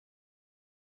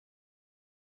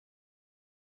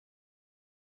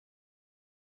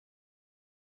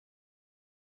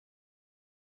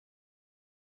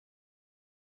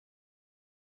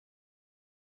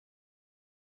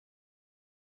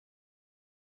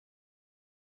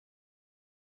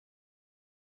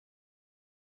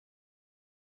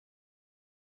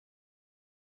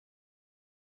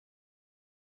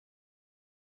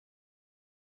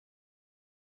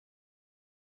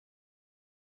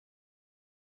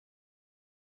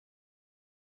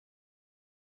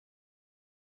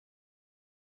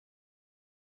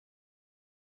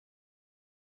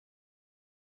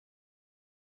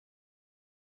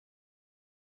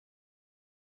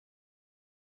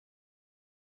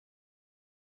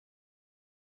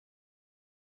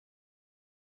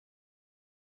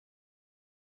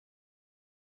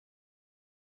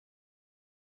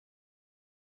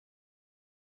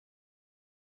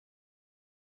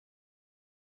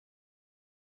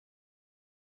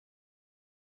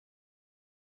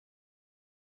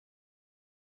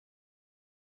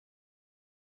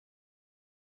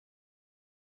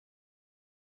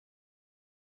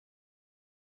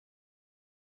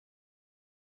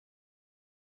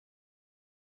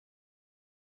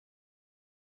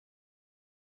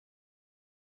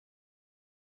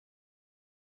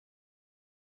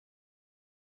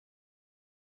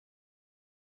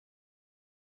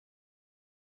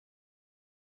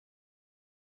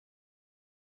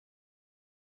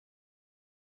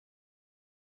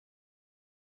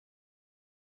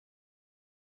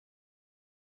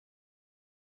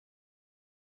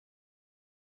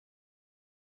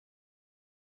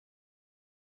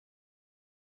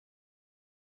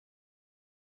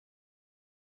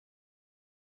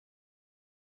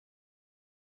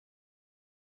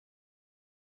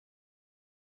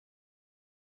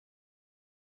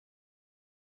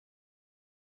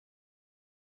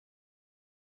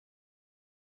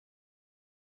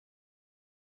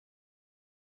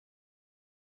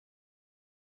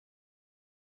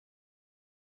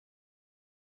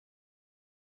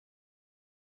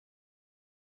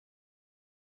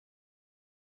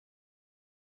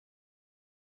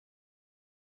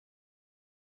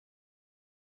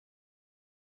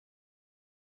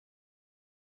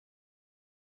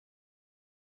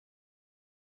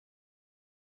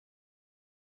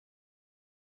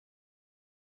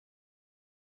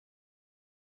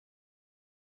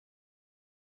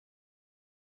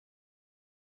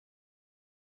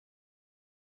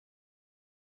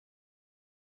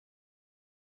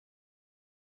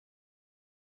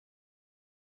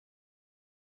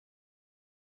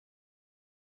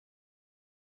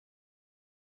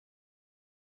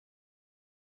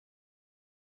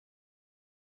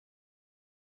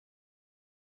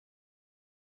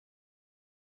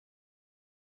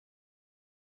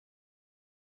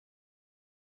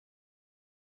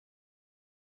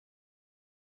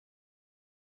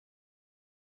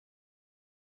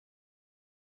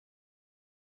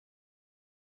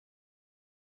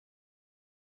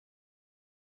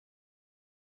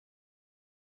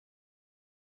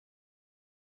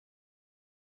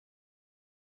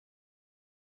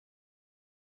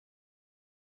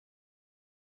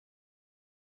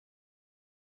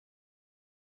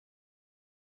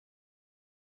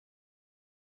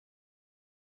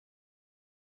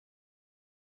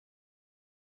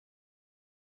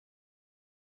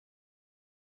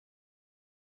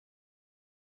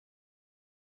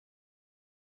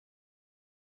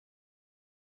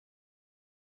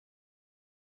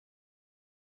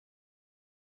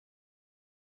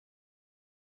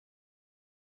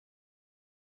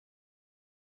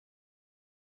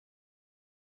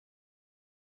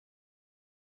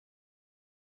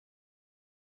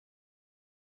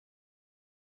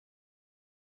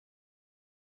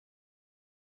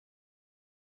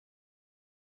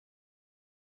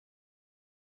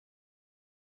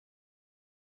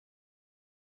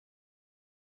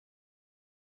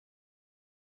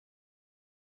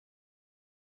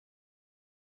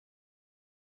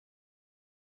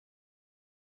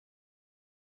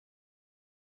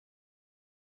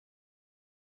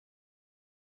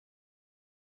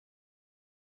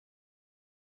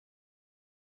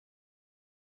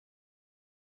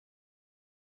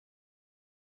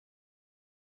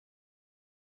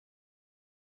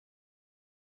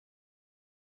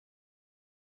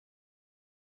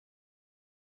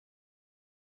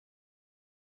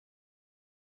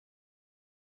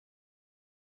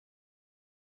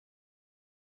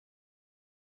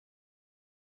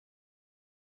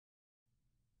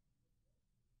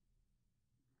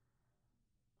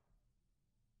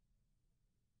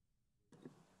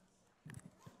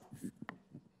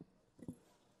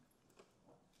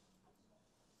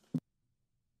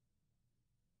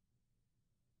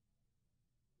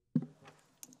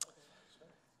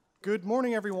Good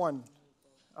morning, everyone.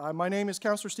 My name is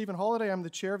Councillor Stephen Holliday. I'm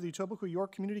the chair of the Etobicoke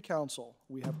York Community Council.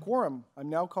 We have quorum. I'm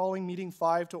now calling meeting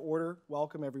 5 to order.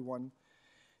 Welcome, everyone.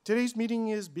 Today's meeting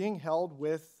is being held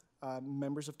with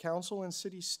members of council and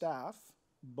city staff,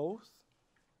 both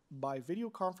by video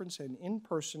conference and in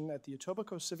person at the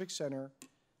Etobicoke Civic Centre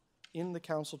in the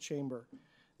council chamber.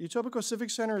 The Etobicoke Civic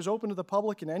Centre is open to the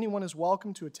public and anyone is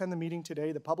welcome to attend the meeting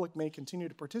today. The public may continue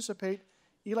to participate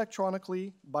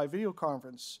electronically by video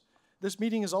conference. This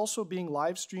meeting is also being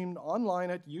live streamed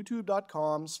online at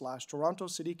youtube.com/Toronto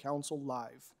City Council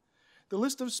Live. The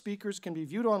list of speakers can be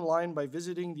viewed online by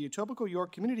visiting the Etobicoke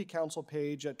York Community Council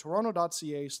page at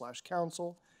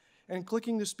toronto.ca/council and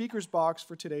clicking the speakers box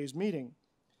for today's meeting.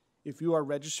 If you are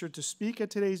registered to speak at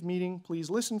today's meeting,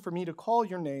 please listen for me to call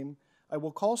your name. I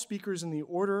will call speakers in the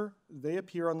order they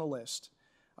appear on the list.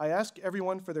 I ask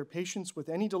everyone for their patience with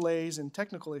any delays and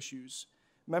technical issues.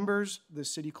 Members, the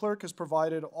City Clerk has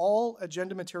provided all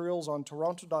agenda materials on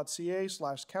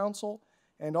toronto.ca/council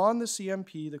and on the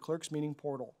CMP, the Clerk's Meeting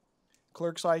Portal.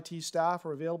 Clerk's IT staff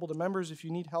are available to members if you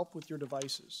need help with your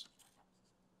devices.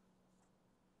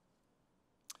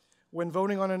 When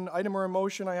voting on an item or a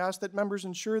motion, I ask that members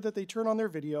ensure that they turn on their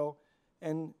video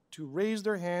and to raise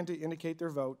their hand to indicate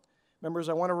their vote. Members,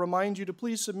 I want to remind you to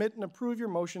please submit and approve your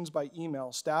motions by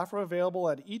email. Staff are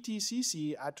available at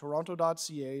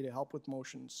etcc@toronto.ca to help with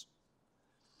motions.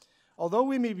 Although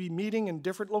we may be meeting in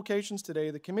different locations today,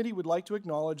 the committee would like to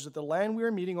acknowledge that the land we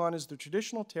are meeting on is the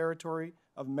traditional territory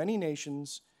of many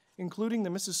nations, including the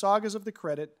Mississaugas of the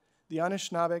Credit, the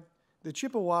Anishinaabe, the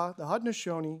Chippewa, the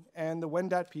Haudenosaunee, and the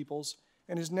Wendat peoples,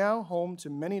 and is now home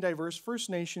to many diverse First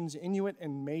Nations, Inuit,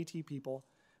 and Métis people.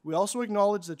 We also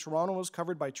acknowledge that Toronto is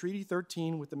covered by Treaty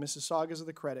 13 with the Mississaugas of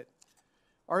the Credit.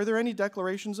 Are there any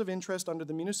declarations of interest under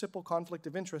the Municipal Conflict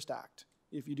of Interest Act?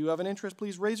 If you do have an interest,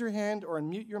 please raise your hand or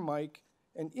unmute your mic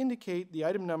and indicate the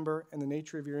item number and the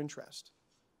nature of your interest.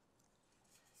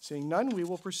 Seeing none, we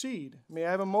will proceed. May I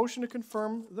have a motion to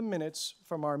confirm the minutes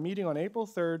from our meeting on April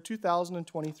 3rd,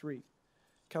 2023?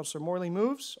 Councillor Morley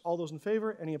moves. All those in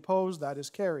favor? Any opposed? That is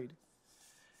carried.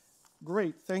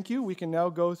 Great, thank you. We can now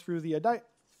go through the agenda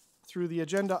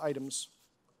items.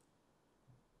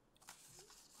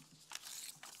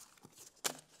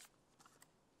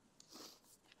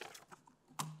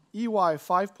 EY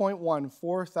 5.1,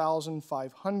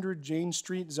 4,500 Jane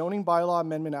Street Zoning Bylaw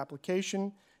Amendment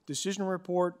Application, Decision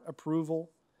Report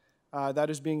Approval. That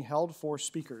is being held for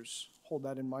speakers. Hold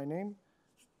that in my name.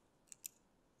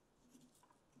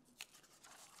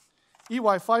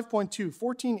 EY 5.2,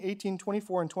 14, 18,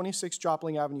 24, and 26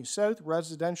 Jopling Avenue South,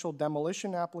 Residential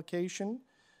Demolition Application.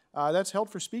 That's held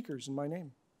for speakers in my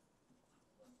name.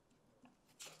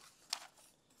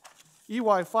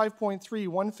 EY 5.3,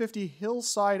 150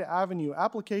 Hillside Avenue,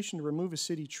 application to remove a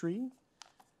city tree.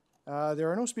 There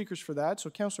are no speakers for that, so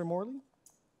Councillor Morley?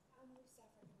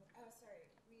 Sorry,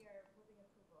 we are moving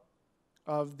approval.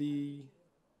 Of the,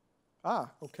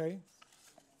 okay.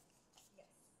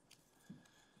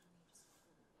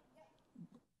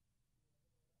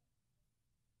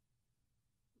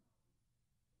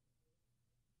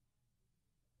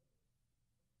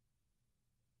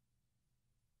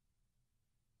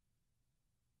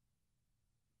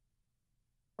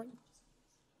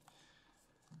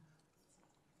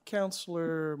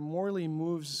 Councillor Morley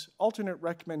moves alternate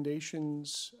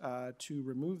recommendations to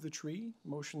remove the tree.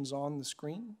 Motion's on the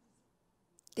screen.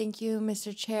 Thank you,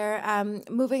 Mr. Chair.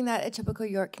 Moving that Etobicoke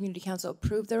York Community Council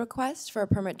approve the request for a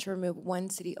permit to remove one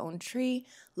city-owned tree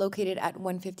located at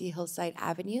 150 Hillside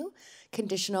Avenue,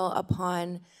 conditional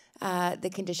upon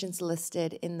the conditions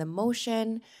listed in the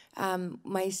motion.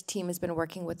 My team has been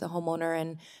working with the homeowner,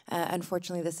 and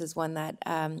unfortunately, this is one that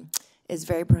is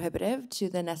very prohibitive to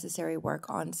the necessary work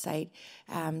on site.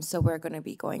 So we're going to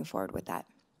be going forward with that.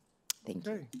 Thank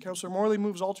you. Okay, Councillor Morley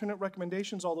moves alternate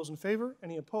recommendations. All those in favor?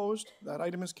 Any opposed? That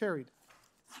item is carried.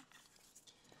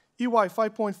 EY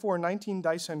 5.4, 19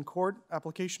 Disan Court,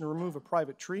 application to remove a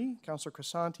private tree. Councillor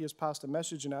Crisanti has passed a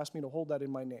message and asked me to hold that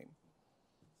in my name.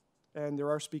 And there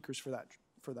are speakers for that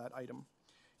item.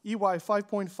 EY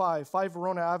 5.5, 5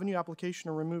 Verona Avenue, application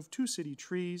to remove 2 city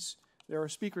trees. There are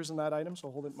speakers in that item, so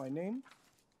I'll hold it in my name.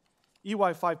 EY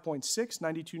 5.6,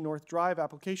 92 North Drive,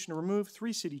 application to remove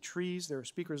 3 city trees. There are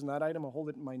speakers in that item, I'll hold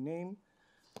it in my name.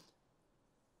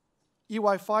 EY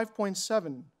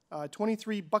 5.7,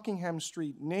 23 Buckingham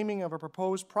Street, naming of a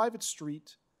proposed private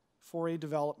street for a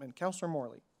development. Councillor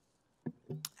Morley.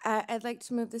 I'd like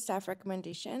to move the staff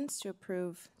recommendations to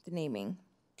approve the naming.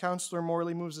 Councillor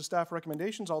Morley moves the staff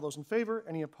recommendations. All those in favor?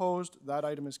 Any opposed? That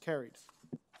item is carried.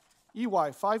 EY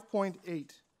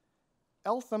 5.8,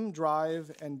 Eltham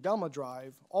Drive and Delma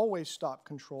Drive, always stop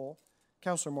control.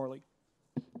 Councillor Morley.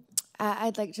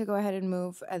 I'd like to go ahead and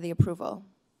move the approval.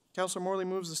 Councillor Morley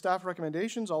moves the staff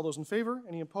recommendations. All those in favor?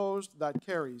 Any opposed? That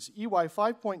carries. EY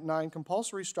 5.9,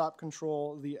 compulsory stop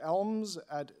control, the Elms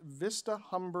at Vista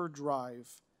Humber Drive.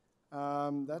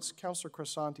 That's Councillor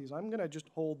Cressanti's. I'm going to just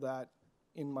hold that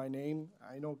in my name.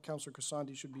 I know Councillor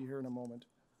Cressanti should be here in a moment.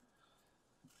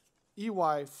 EY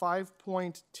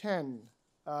 5.10,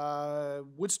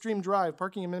 Woodstream Drive,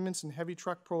 parking amendments and heavy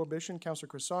truck prohibition, Councillor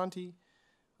Cressanti.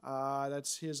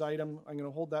 That's his item. I'm going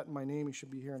to hold that in my name. He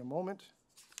should be here in a moment.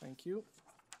 Thank you.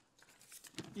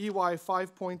 EY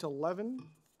 5.11,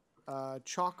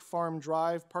 Chalk Farm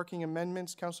Drive, parking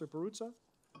amendments, Councillor Perruzza.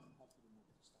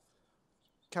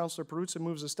 Councillor Perruzza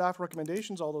moves the staff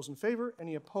recommendations. All those in favor?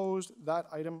 Any opposed? That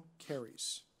item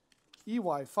carries. EY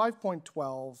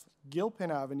 5.12, Gilpin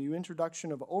Avenue,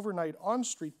 introduction of overnight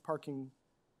on-street parking,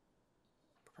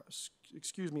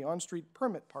 on-street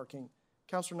permit parking.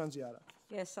 Councillor Nunziata.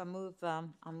 Yes, I'll move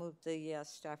the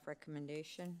staff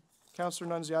recommendation. Councillor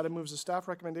Nunziata moves the staff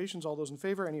recommendations. All those in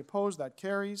favor? Any opposed? That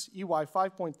carries. EY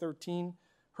 5.13,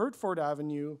 Hertford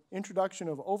Avenue, introduction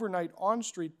of overnight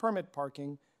on-street permit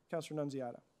parking. Councillor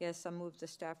Nunziata. Yes, I'll move the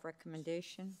staff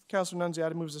recommendation. Councillor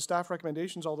Nunziata moves the staff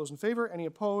recommendations. All those in favor? Any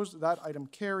opposed? That item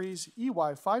carries. EY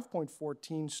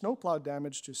 5.14, snowplow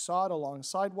damage to sod along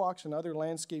sidewalks and other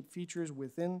landscape features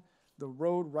within the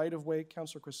road right-of-way.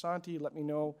 Councillor Cressanti, let me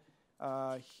know.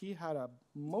 He had a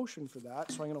motion for that,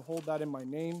 so I'm going to hold that in my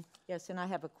name. Yes, and I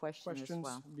have a question Questions? as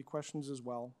well. Be questions as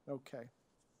well. Okay.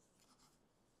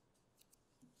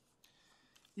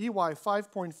 EY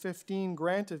 5.15,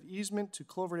 grant of easement to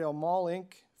Cloverdale Mall,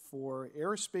 Inc. for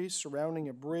airspace surrounding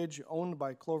a bridge owned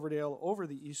by Cloverdale over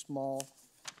the East Mall.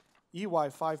 EY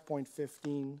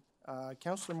 5.15,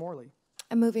 Councillor Morley.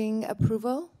 I'm moving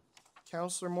approval.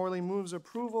 Councillor Morley moves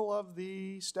approval of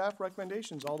the staff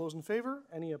recommendations. All those in favor?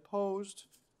 Any opposed?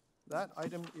 That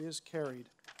item is carried.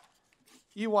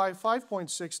 EY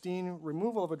 5.16,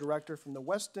 removal of a director from the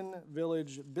Weston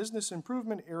Village Business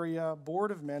Improvement Area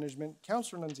Board of Management.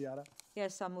 Councillor Nunziata.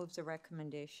 Yes, I'll move the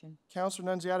recommendation.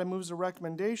 Councillor Nunziata moves the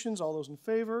recommendations. All those in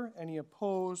favor? Any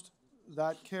opposed?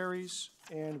 That carries.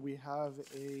 And we have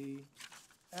a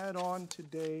add-on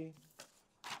today.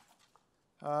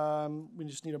 We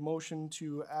just need a motion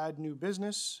to add new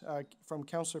business from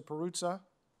Councillor Perruzza.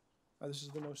 This is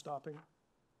the no stopping.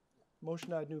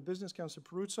 Motion to add new business, Councillor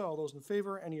Perruzza. All those in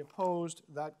favor? Any opposed?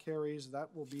 That carries. That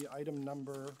will be item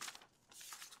number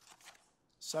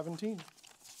 17.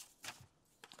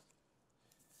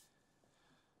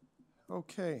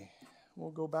 Okay, we'll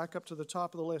go back up to the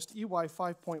top of the list. EY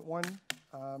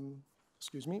 5.1,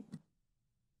 excuse me.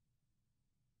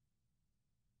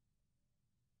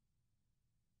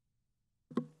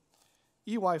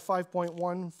 EY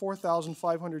 5.1,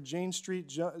 4,500 Jane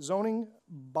Street, zoning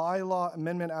bylaw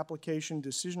amendment application,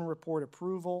 decision report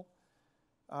approval.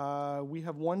 We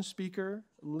have one speaker,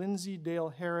 Lindsay Dale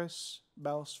Harris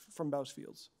from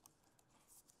Bousfields.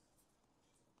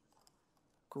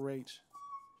 Great.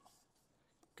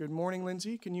 Good morning,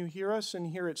 Lindsay. Can you hear us? And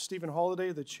here it's Stephen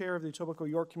Holliday, the chair of the Etobicoke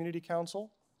York Community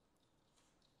Council.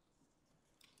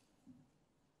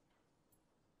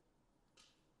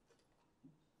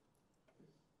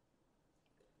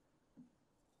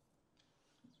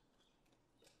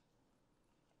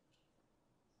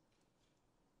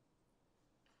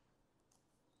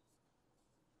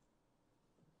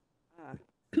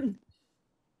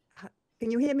 Can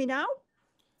you hear me now?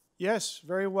 Yes,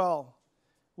 very well.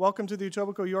 Welcome to the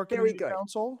Etobicoke York Community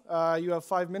Council. You have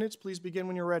 5 minutes. Please begin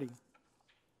when you're ready.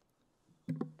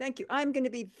 Thank you. I'm going to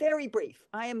be very brief.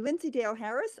 I am Lindsay Dale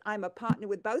Harris. I'm a partner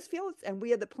with Bousfields, and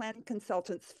we are the planning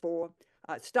consultants for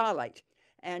Starlight.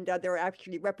 And there are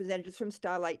actually representatives from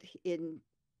Starlight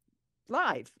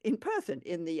live, in person,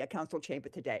 in the council chamber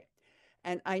today.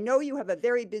 And I know you have a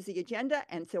very busy agenda,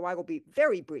 and so I will be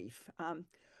very brief.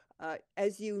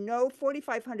 As you know,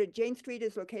 4500 Jane Street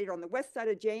is located on the west side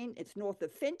of Jane. It's north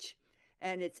of Finch,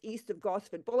 and it's east of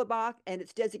Gosford Boulevard, and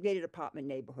it's designated apartment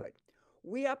neighborhood.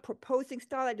 We are proposing,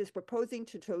 Starlight is proposing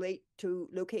to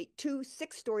locate two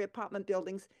 6-story apartment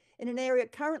buildings in an area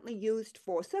currently used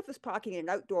for surface parking and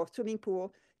an outdoor swimming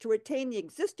pool to retain the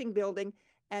existing building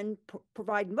and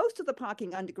provide most of the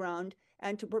parking underground,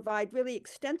 and to provide really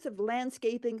extensive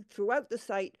landscaping throughout the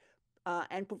site,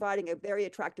 and providing a very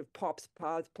attractive Pops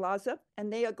Plaza,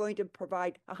 and they are going to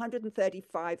provide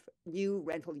 135 new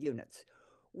rental units.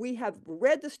 We have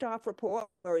read the staff report.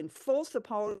 We're in full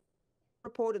support of the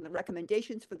report and the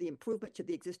recommendations for the improvement to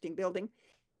the existing building.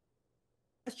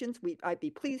 Questions, I'd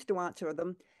be pleased to answer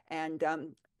them, and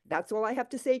that's all I have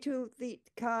to say to the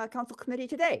council committee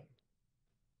today.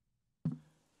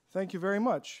 Thank you very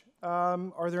much.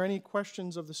 Are there any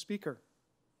questions of the speaker?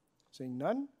 Seeing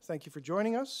none, thank you for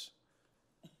joining us.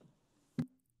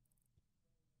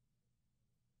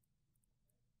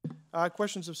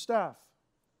 Questions of staff?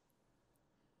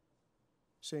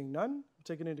 Seeing none,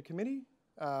 take it into committee.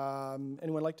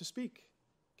 Anyone like to speak?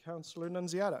 Councillor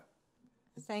Nunziata.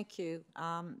 Thank you.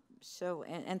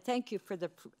 And thank you for the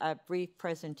brief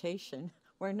presentation.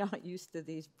 We're not used to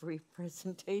these brief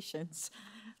presentations.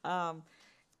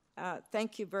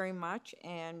 Thank you very much,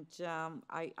 and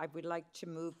I would like to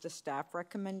move the staff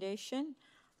recommendation.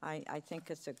 I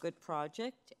think it's a good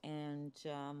project, and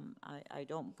I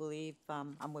don't believe,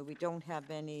 we don't have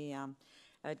any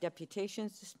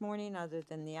deputations this morning other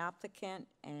than the applicant,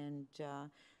 and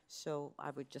so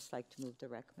I would just like to move the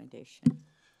recommendation.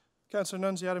 Councillor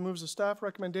Nunziata moves the staff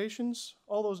recommendations.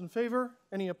 All those in favor?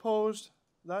 Any opposed?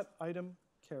 That item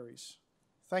carries.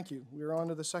 Thank you. We are on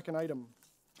to the second item.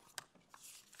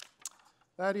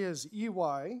 That is EY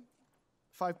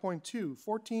 5.2,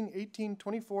 14, 18,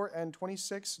 24, and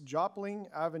 26 Jopling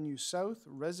Avenue South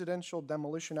residential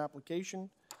demolition application.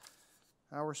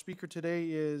 Our speaker today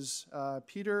is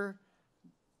Peter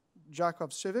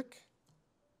Jakovcevic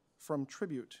from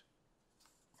Tribute.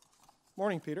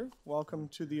 Morning, Peter. Welcome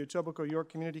to the Etobicoke York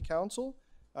Community Council.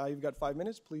 You've got 5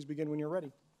 minutes. Please begin when you're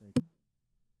ready. Thank you.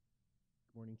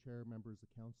 Good morning, Chair, members of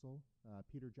Council.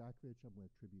 Peter Jakovcevic, I'm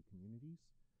with Tribute Communities.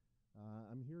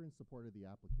 I'm here in support of the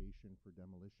application for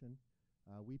demolition.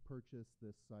 We purchased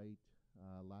this site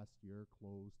last year,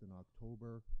 closed in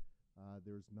October.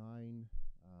 There's 9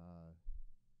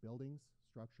 buildings,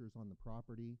 structures on the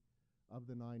property. Of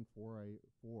the 9, 4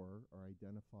 are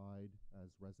identified as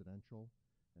residential,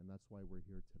 and that's why we're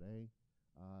here today,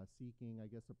 seeking, I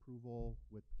guess, approval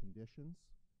with conditions,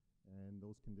 and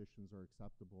those conditions are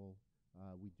acceptable.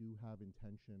 We do have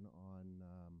intention on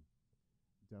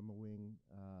demoing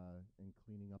and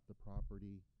cleaning up the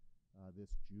property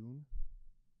this June,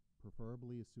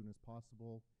 preferably as soon as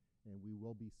possible, and we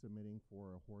will be submitting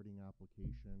for a hoarding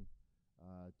application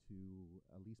to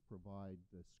at least provide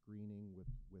the screening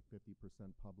with 50%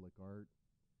 public art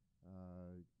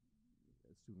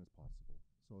as soon as possible.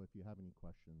 So if you have any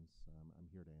questions, I'm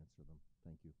here to answer them.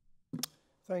 Thank you.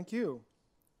 Thank you.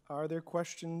 Are there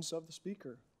questions of the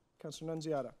speaker? Councillor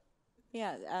Nunziata.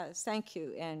 Yeah, thank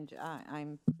you, and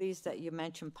I'm pleased that you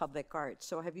mentioned public art.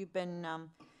 So have you been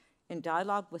in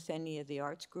dialogue with any of the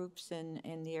arts groups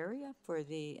in the area for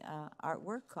the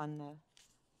artwork on the...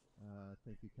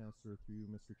 Thank you, Councillor. Through you,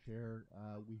 Mr. Chair.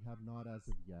 We have not as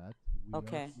of yet. We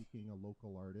are seeking a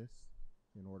local artist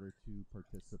in order to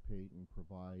participate and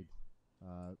provide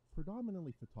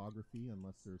predominantly photography,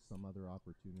 unless there's some other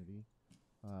opportunity.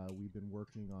 We've been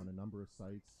working on a number of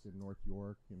sites in North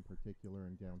York, in particular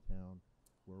in downtown,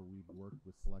 where we've worked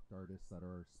with select artists that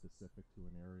are specific to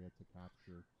an area to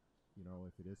capture, you know,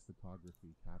 if it is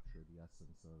photography, capture the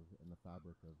essence of and the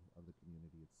fabric of the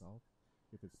community itself.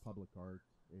 If it's public art,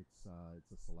 it's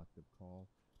a selective call,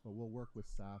 but we'll work with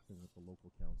staff and with the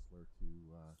local councillor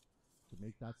to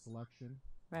make that selection,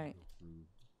 right, through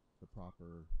the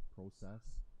proper process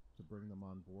to bring them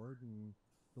on board and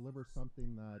deliver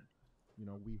something that, you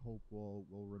know, we hope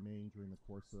will remain during the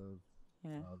course of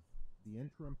the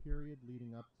interim period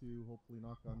leading up to, hopefully,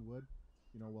 knock on wood,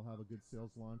 you know, we'll have a good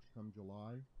sales launch come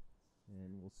July,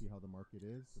 and we'll see how the market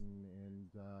is and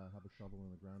have a shovel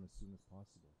in the ground as soon as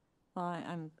possible. Well,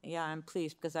 I'm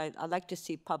pleased because I like to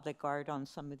see public art on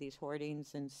some of these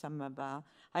hoardings, and some of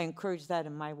I encourage that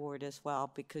in my ward as well,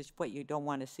 because what you don't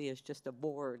want to see is just a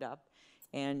board up,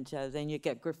 and then you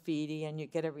get graffiti and you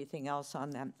get everything else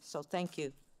on them. So thank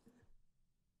you.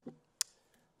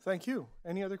 Thank you.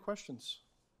 Any other questions?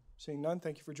 Seeing none,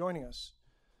 thank you for joining us.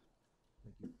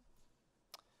 Thank you.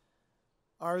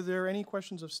 Are there any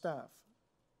questions of staff?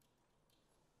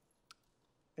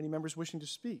 Any members wishing to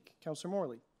speak? Councillor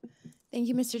Morley. Thank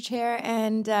you, Mr. Chair,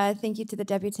 and thank you to the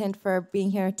deputant for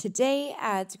being here today.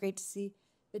 It's great to see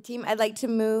the team. I'd like to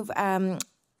move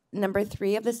number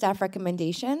 3 of the staff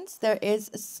recommendations. There is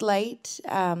a slight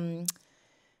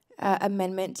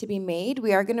amendment to be made.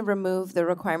 We are going to remove the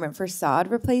requirement for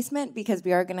sod replacement because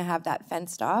we are going to have that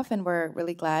fenced off, and we're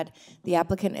really glad the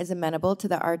applicant is amenable to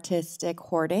the artistic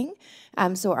hoarding.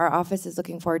 So our office is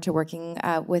looking forward to working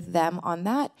with them on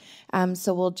that.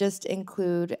 So we'll just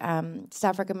include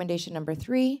staff recommendation number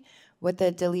 3 with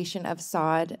the deletion of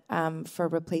sod for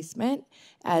replacement,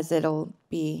 as it'll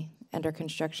be under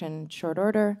construction short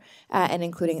order, and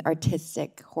including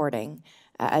artistic hoarding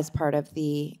as part of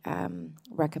the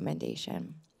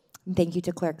recommendation. And thank you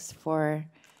to clerks for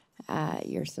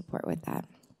your support with that.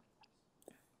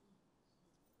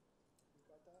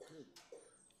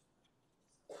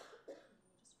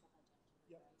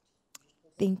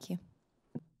 Thank you.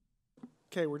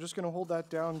 Okay, we're just going to hold that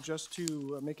down just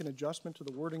to make an adjustment to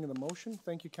the wording of the motion.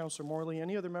 Thank you, Councillor Morley.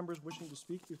 Any other members wishing to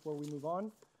speak before we move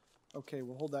on? Okay,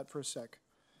 we'll hold that for a sec.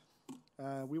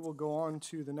 We will go on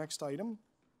to the next item,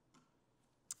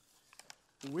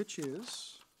 which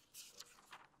is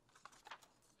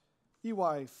EY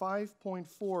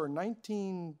 5.4,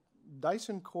 19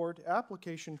 Disan Court,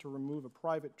 application to remove a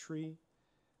private tree.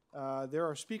 There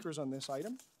are speakers on this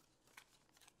item.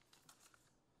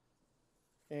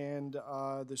 And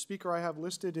the speaker I have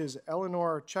listed is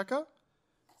Eleanor Cheka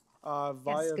via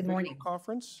good video morning.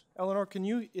 conference. Eleanor,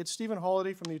 it's Stephen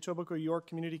Holiday from the Etobicoke York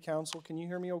Community Council. Can you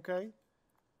hear me okay?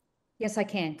 Yes, I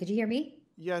can. Could you hear me?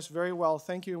 Yes, very well.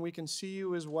 Thank you, and we can see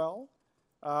you as well.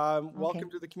 Welcome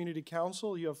to the Community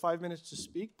Council. You have 5 minutes to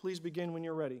speak. Please begin when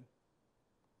you're ready.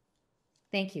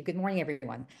 Thank you. Good morning,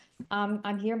 everyone.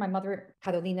 I'm here. My mother,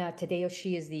 Carolina Tadeo,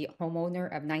 she is the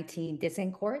homeowner of 19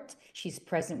 Disan Court. She's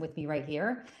present with me right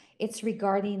here. It's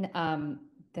regarding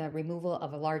the removal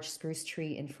of a large spruce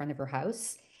tree in front of her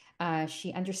house.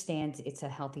 She understands it's a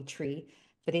healthy tree,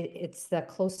 but it's the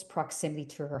close proximity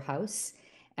to her house,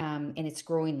 and it's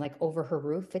growing like over her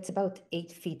roof. It's about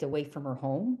 8 feet away from her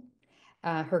home.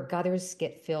 Her gutters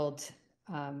get filled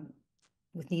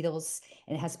with needles,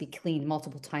 and it has to be cleaned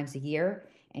multiple times a year.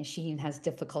 And she even has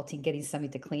difficulty getting somebody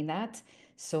to clean that.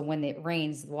 So when it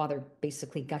rains, the water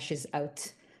basically gushes out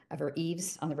of her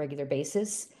eaves on a regular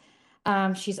basis.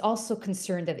 She's also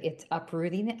concerned of it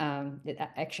uprooting.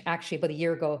 Actually, about a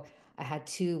year ago, I had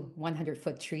 2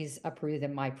 100-foot trees uprooted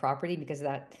in my property because of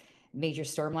that major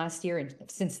storm last year. And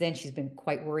since then, she's been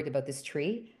quite worried about this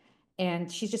tree. And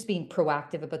she's just being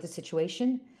proactive about the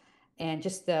situation. And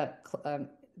just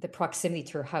the proximity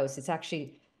to her house. It's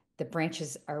actually, the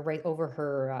branches are right over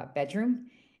her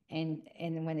bedroom. And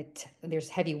when there's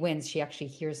heavy winds, she actually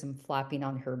hears them flapping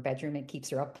on her bedroom and keeps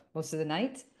her up most of the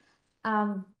night.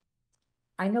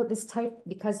 I know this type,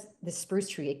 because the spruce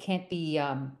tree, it can't be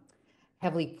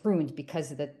heavily pruned because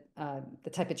of the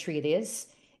type of tree it is.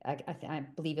 I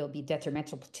believe it'll be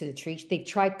detrimental to the tree. They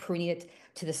tried pruning it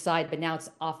to the side, but now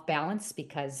it's off balance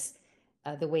because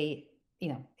the way,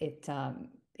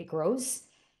 it grows.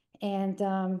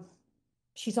 And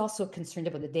she's also concerned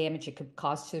about the damage it could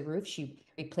cause to the roof. She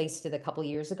replaced it a couple of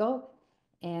years ago.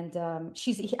 And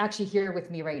she's actually here with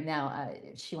me right now.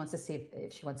 She wants to say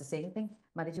if she wants to say anything.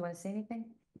 Ma, did you want to say anything?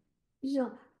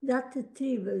 No, that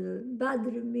tree will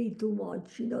bother me too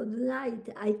much. The night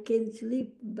I can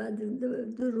sleep, but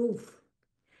the roof.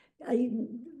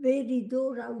 Very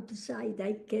door outside,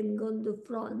 I can go in the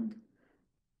front.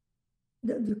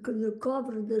 The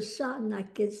cover the sun, I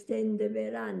can stand the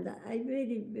veranda. I'm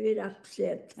very, very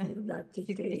upset for that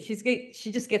tree.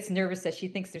 She just gets nervous that she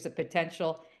thinks there's a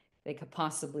potential they could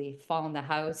possibly fall in the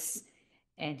house,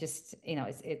 and just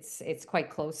it's quite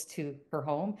close to her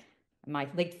home. My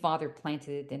late father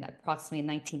planted it in approximately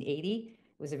 1980.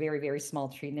 It was a very, very small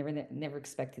tree. Never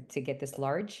expected to get this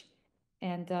large,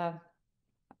 and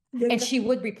she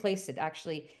would replace it.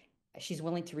 Actually, she's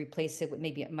willing to replace it with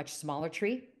maybe a much smaller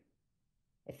tree,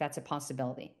 if that's a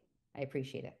possibility. I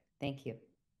appreciate it. Thank you.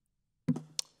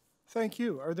 Thank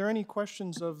you. Are there any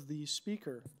questions of the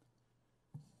speaker?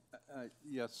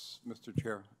 Yes, Mr.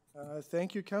 Chair.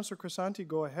 Thank you. Councillor Crisanti,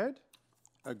 go ahead.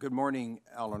 Good morning,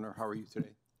 Eleanor. How are you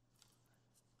today?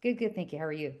 Good. Thank you. How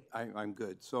are you? I'm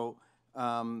good. So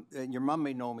your mom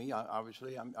may know me.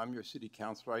 Obviously, I'm your city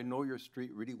councilor. I know your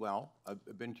street really well.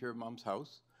 I've been to your mom's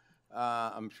house.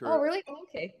 I'm sure. Oh, really?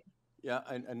 Okay. Yeah,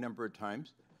 a number of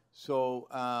times. So,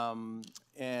 I'm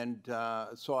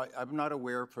not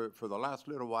aware for the last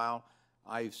little while.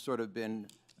 I've sort of been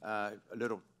a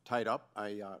little tied up.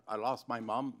 I lost my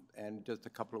mom and just a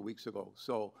couple of weeks ago.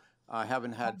 So I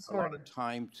haven't had a lot of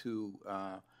time to,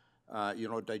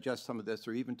 digest some of this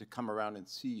or even to come around and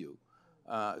see you.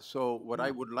 So what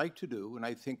I would like to do, and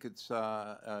I think it's,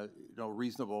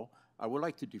 reasonable, I would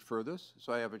like to defer this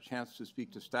so I have a chance to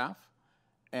speak to staff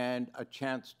and a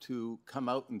chance to come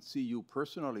out and see you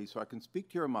personally so I can speak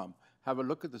to your mom, have a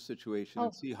look at the situation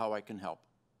and see how I can help.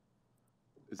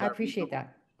 I appreciate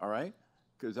that. All right?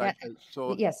 Because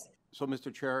yes. So,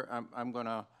 Mr. Chair, I'm going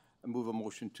to move a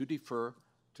motion to defer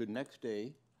to next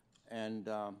day, and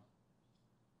I'll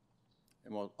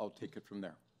take it from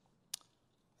there.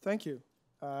 Thank you.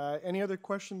 Any other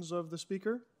questions of the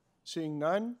speaker? Seeing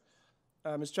none.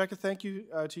 Ms. Cheka, thank you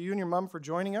to you and your mom for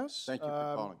joining us. Thank you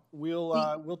for calling.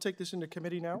 We'll take this into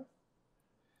committee now.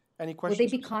 Any questions? Would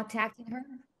they be contacting her?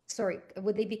 Sorry,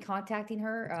 would they be contacting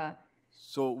her?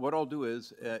 So what I'll do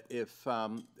is, if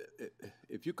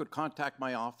you could contact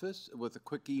my office with a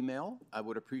quick email, I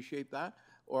would appreciate that.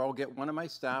 or I'll get one of my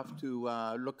staff to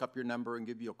look up your number and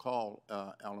give you a call,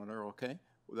 Eleanor, okay?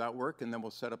 Will that work? And then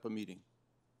we'll set up a meeting.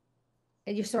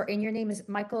 And your name is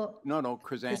Michael? No,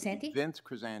 Crisanti. Crisanti? Vince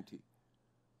Crisanti.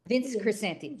 Vince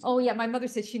Crisanti. Oh, yeah, my mother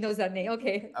said she knows that name.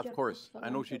 Okay. Of course, I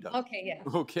know she does. Okay, yeah.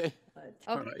 Okay.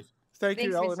 All Okay. right. Thank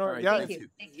you, Thanks, Ms. Eleanor. Right, Yeah, thank if you.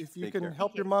 if you Take can care.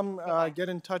 help your mom get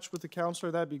in touch with the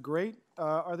counselor, that'd be great.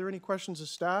 Are there any questions of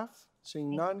staff?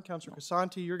 Seeing none, Counselor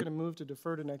Crisanti, you're going to move to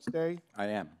defer to next day. I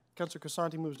am. Counselor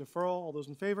Crisanti moves deferral. All those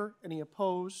in favor? Any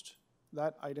opposed?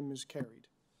 That item is carried.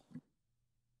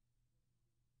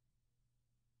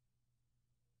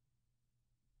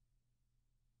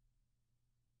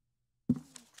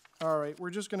 All right, we're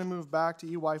just going to move back to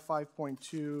EY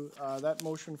 5.2. That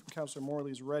motion from Counselor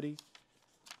Morley is ready.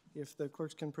 If the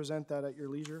clerks can present that at your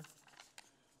leisure.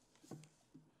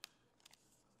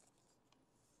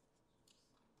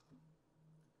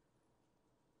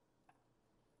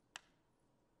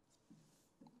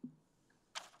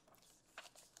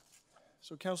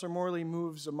 So Counselor Morley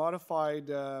moves a modified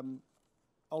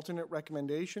alternate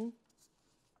recommendation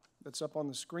that's up on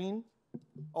the screen.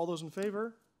 All those in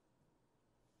favor?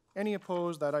 Any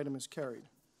opposed? That item is carried.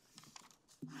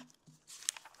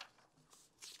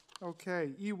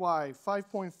 Okay, EY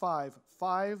 5.5,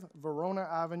 5 Verona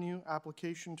Avenue,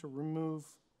 application to remove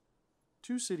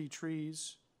 2 city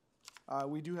trees.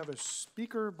 We do have a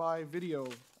speaker by video,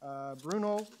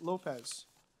 Bruno Lopez.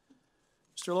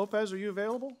 Mr. Lopez, are you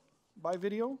available by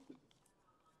video?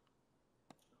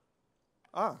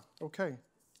 Ah, okay.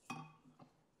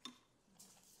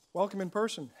 Welcome in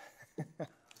person. Sorry,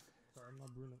 I'm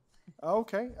not Bruno.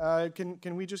 Okay,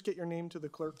 can we just get your name to the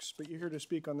clerks, but you're here to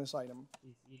speak on this item?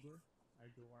 It's Igor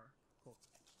Arduar Cook.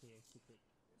 K-I-C-K.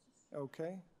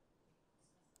 Okay.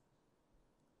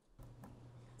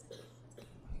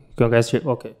 Can you guys hear?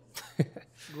 Okay.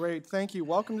 Great, thank you.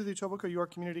 Welcome to the Etobicoke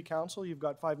York Community Council. You've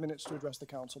got 5 minutes to address the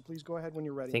council. Please go ahead when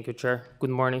you're ready. Thank you, Chair.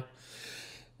 Good morning.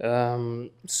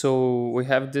 So we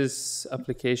have this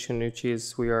application, which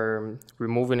is we are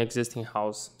removing existing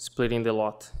house, splitting the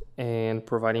lot, and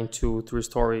providing 2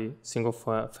 3-story single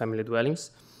family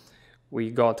dwellings. We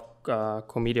got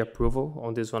committee approval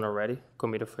on this one already,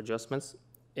 committee of adjustments,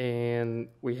 and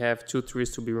we have 2 trees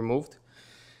to be removed.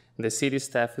 The city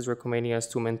staff is recommending us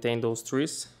to maintain those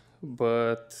trees,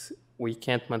 but we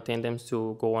can't maintain them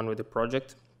to go on with the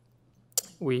project.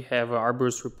 We have an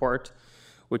arborist report,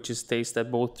 which states that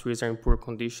both trees are in poor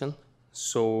condition.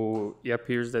 So it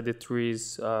appears that the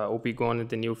trees will be gone in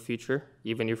the near future,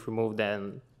 even if removed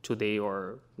them today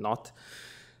or not.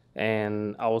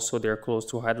 And also they're close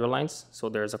to hydro lines, so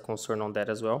there's a concern on that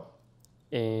as well.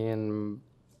 And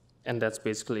that's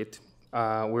basically it.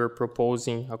 We're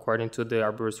proposing, according to the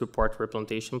arborist report,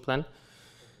 replantation plan.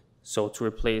 So to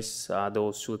replace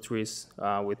those 2 trees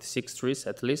with 6 trees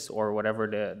at least, or whatever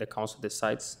the council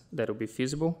decides that will be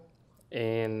feasible.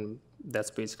 And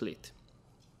that's basically it.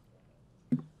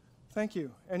 Thank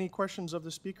you. Any questions of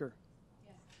the speaker?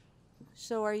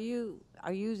 So are you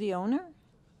the owner?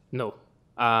 No,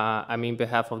 I'm in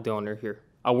behalf of the owner here.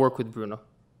 I work with Bruno.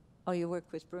 Oh, you work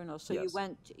with Bruno. So Yes.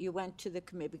 you went to the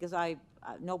committee, because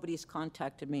nobody's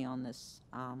contacted me on this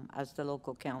as the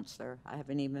local counselor. I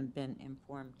haven't even been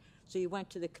informed. So you went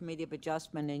to the committee of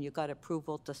adjustment and you got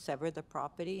approval to sever the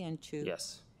property into?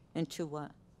 Yes. Into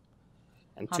what?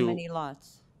 And How 2, many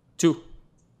lots? 2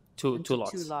 Into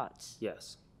lots. 2 lots.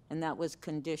 Yes. And that was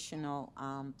conditional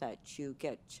that you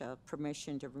get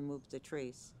permission to remove the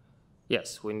trees.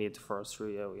 Yes, we need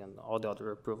forestry and all the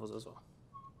other approvals as well.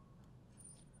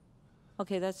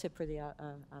 Okay, that's it for the.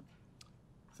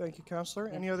 Thank you, Councillor.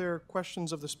 Any other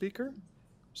questions of the speaker?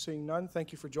 Seeing none,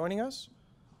 thank you for joining us.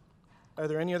 Are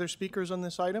there any other speakers on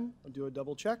this item? I'll do a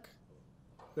double check.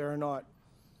 There are not.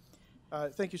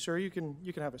 Thank you, sir. You can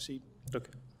have a seat.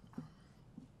 Okay.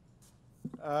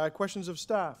 Questions of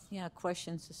staff? Yeah,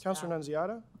 questions. to staff. Councillor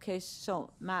Nunziata? Okay,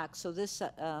 so Max, so this,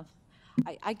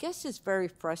 I guess it's very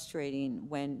frustrating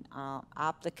when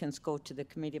applicants go to the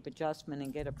Committee of Adjustment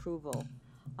and get approval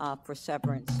for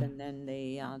severance, and then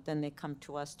they come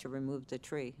to us to remove the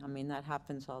tree. I mean, that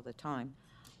happens all the time.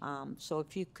 So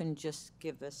if you can just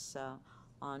give us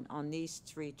on these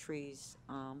 3 trees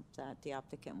that the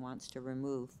applicant wants to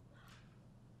remove.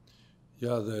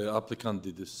 Yeah, the applicant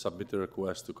did submit a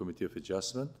request to Committee of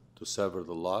Adjustment to sever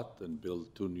the lot and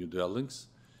build 2 new dwellings.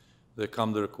 They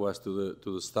come the request to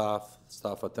the staff.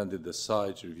 Staff attended the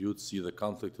site, reviewed, see the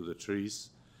conflict with the trees,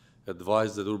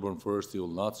 advised that urban forestry will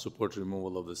not support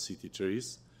removal of the city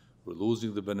trees. We're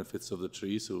losing the benefits of the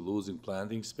trees, so we're losing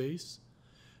planting space.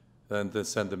 And then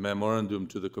send a memorandum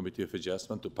to the Committee of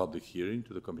Adjustment, to public hearing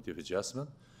to the Committee of Adjustment.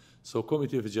 So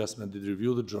Committee of Adjustment did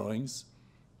review the drawings,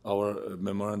 our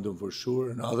memorandum for sure,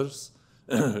 and others,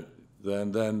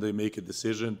 then they make a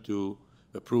decision to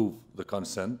approve the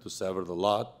consent to sever the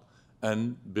lot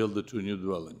and build the 2 new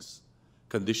dwellings.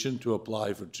 Condition to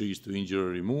apply for trees to injure or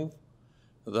remove.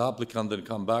 The applicant then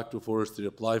come back to forestry,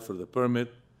 apply for the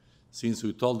permit. Since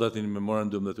we told that in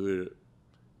memorandum that we're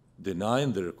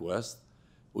denying the request,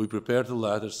 we prepared a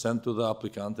letter sent to the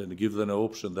applicant and give them an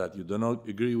option that you do not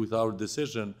agree with our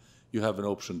decision, you have an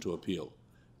option to appeal.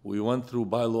 We went through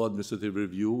bylaw administrative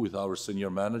review with our senior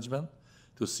management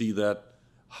to see that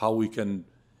how we can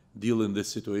deal in this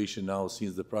situation now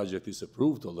since the project is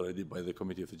approved already by the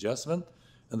Committee of Adjustment,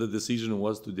 and the decision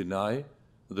was to deny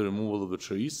the removal of the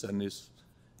trees and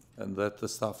that the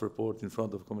staff report in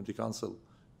front of Community Council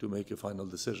to make a final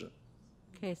decision.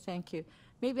 Okay, thank you.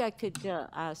 Maybe I could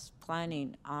ask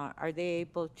planning, are they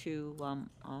able to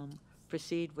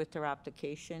proceed with their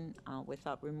application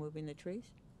without removing the trees?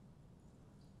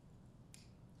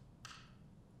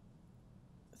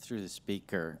 Through the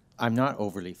speaker, I'm not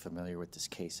overly familiar with this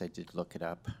case. I did look it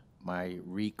up. My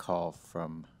recall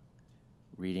from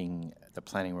reading the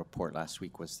planning report last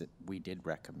week was that we did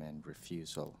recommend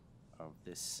refusal of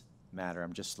this matter.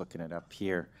 I'm just looking it up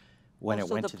here. When it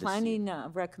went to the planning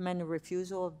recommended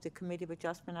refusal of the Committee of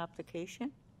Adjustment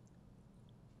application?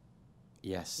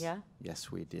 Yes. Yeah?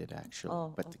 Yes, we did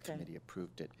actually, but the committee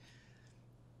approved it.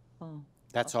 Oh.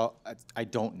 That's all. I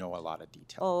don't know a lot of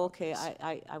detail. Oh, okay.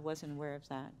 I wasn't aware of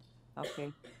that.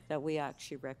 Okay, that we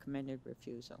actually recommended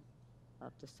refusal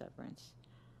of the severance.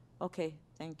 Okay,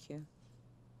 thank you.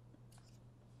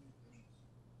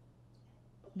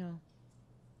 No.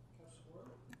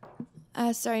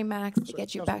 Sorry, Max, to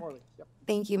get you back. Yep.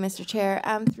 Thank you, Mr. Chair.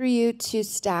 Through you to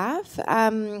staff.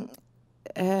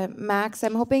 Max,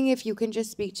 I'm hoping if you can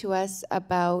just speak to us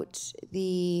about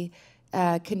the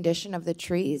condition of the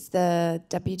trees. The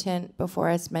deputant before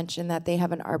us mentioned that they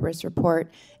have an arborist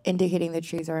report indicating the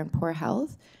trees are in poor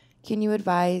health. Can you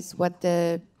advise what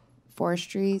the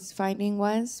forestry's finding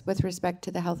was with respect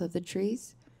to the health of the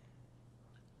trees?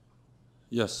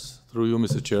 Yes, through you,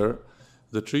 Mr. Chair.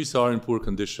 The trees are in poor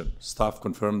condition. Staff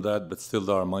confirmed that, but still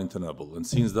they are maintainable. And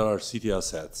since there are city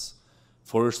assets,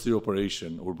 forestry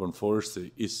operation, urban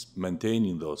forestry, is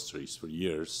maintaining those trees for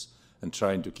years and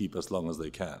trying to keep as long as they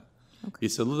can. Okay.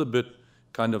 It's a little bit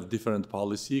kind of different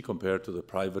policy compared to the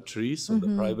private trees. So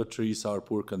the private trees are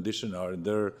poor condition, are in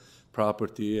their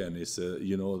property, and it's,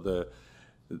 the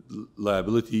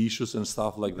liability issues and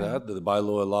stuff like that the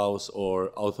bylaw allows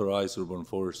or authorize urban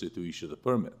forestry to issue the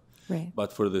permit. Right.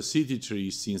 But for the city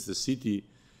trees, since the city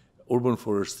urban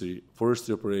forestry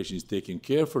operation is taking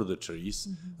care for the trees,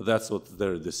 that's what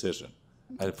their decision.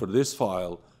 And for this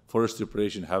file, forestry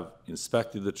operation have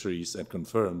inspected the trees and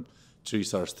confirmed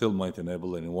trees are still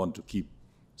maintainable and want to keep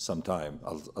some time,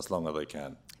 as long as they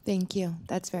can. Thank you.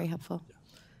 That's very helpful.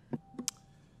 Yeah.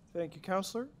 Thank you,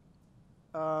 Councillor.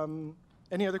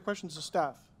 Any other questions of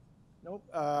staff? Nope.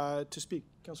 To speak,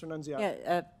 Councillor Nunziata.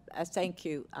 Yeah, thank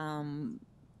you.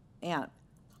 Yeah,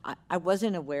 I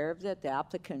wasn't aware of that. The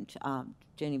applicant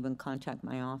didn't even contact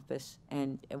my office,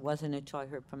 and it wasn't until I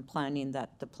heard from planning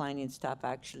that the planning staff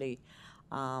actually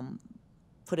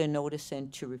put a notice in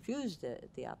to refuse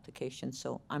the application,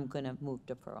 so I'm going to move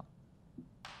deferral.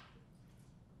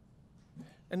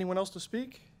 Anyone else to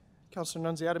speak? Councillor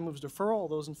Nunziata moves deferral. All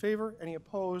those in favor? Any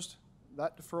opposed?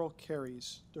 That deferral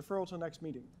carries. Deferral to next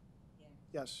meeting? Yeah.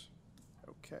 Yes.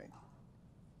 Okay.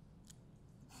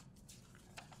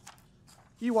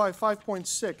 EY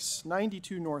 5.6,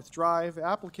 92 North Drive,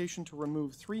 application to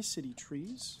remove 3 city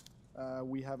trees.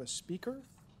 We have a speaker.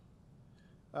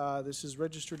 This is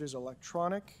registered as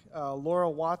electronic. Laura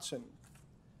Watson.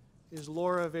 Is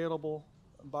Laura available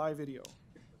by video?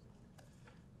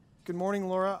 Good morning,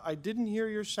 Laura. I didn't hear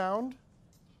your sound.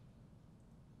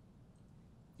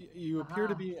 You appear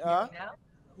to be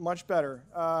much better.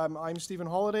 I'm Stephen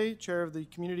Holliday, Chair of the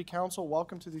Community Council.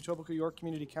 Welcome to the Etobicoke York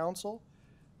Community Council.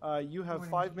 You have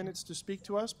 5 minutes to speak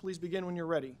to us. Please begin when you're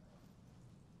ready.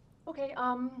 Okay,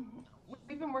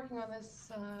 we've been working on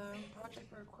this project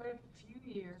for quite a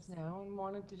few years now and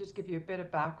wanted to just give you a bit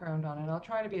of background on it. I'll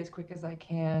try to be as quick as I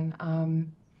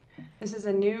can. This is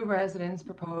a new residence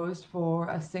proposed for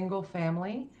a single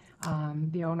family.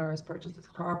 The owner has purchased this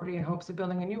property in hopes of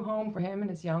building a new home for him and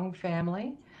his young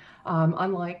family.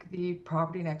 Unlike the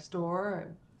property next door,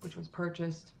 which was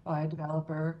purchased by a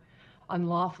developer,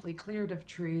 unlawfully cleared of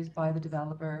trees by the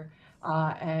developer,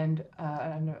 and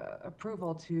an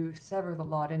approval to sever the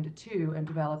lot into 2 and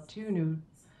develop 2 new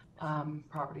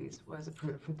properties was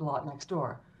approved for the lot next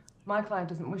door. My client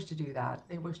doesn't wish to do that.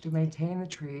 They wish to maintain the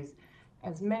trees,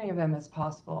 as many of them as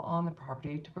possible, on the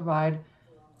property to provide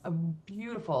a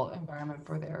beautiful environment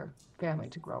for their family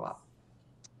to grow up.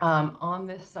 On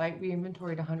this site, we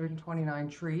inventoried 129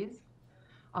 trees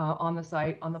on the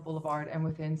site, on the boulevard, and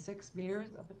within 6 meters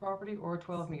of the property or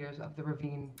 12 meters of the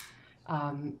ravine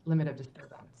limit of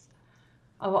disturbance.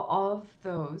 Of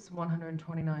those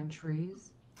 129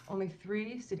 trees, only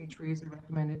 3 city trees are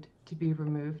recommended to be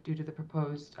removed due to the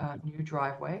proposed new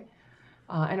driveway,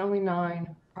 and only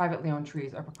 9 privately owned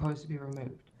trees are proposed to be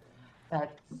removed.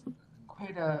 That's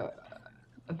quite a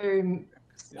very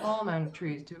small amount of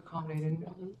trees to accommodate a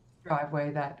new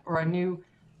driveway or a new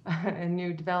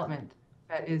development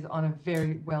that is on a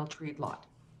very well-treed lot.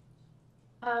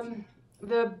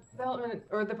 The development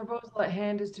or the proposal at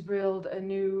hand is to build a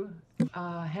new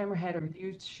hammerhead or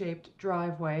U-shaped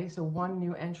driveway, so 1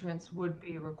 new entrance would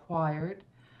be required.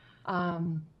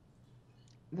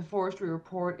 The forestry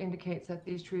report indicates that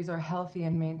these trees are healthy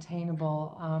and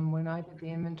maintainable. When I did the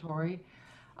inventory,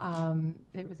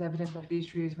 it was evident that these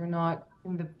trees were not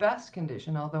in the best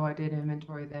condition, although I did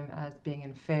inventory them as being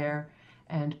in fair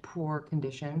and poor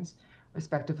conditions,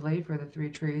 respectively, for the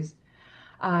 3 trees.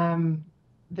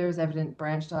 There's evident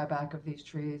branch dieback of these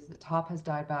trees. The top has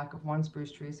died back of 1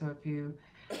 spruce tree, so if you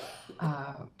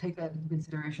take that into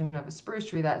consideration of a spruce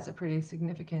tree, that's a pretty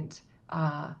significant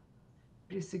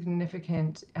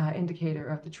indicator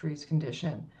of the tree's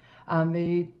condition.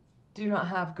 They do not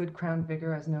have good crown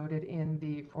vigor, as noted in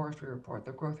the forestry report.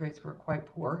 The growth rates were quite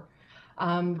poor.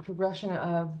 The progression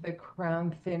of the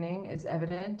crown thinning is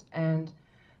evident, and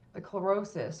the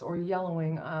chlorosis or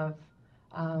yellowing of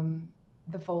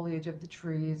the foliage of the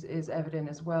trees is evident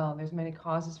as well. There's many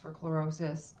causes for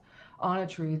chlorosis on a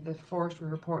tree. The forestry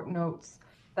report notes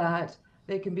that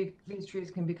these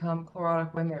trees can become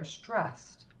chlorotic when they're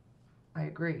stressed. I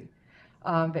agree.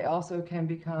 They also can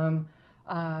become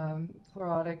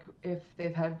chlorotic if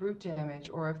they've had root damage,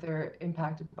 or if they're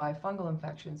impacted by fungal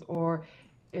infections, or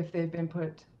if they've been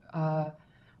put,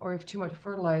 or if too much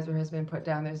fertilizer has been put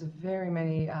down. There's very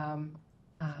many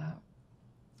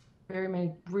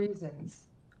reasons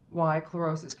why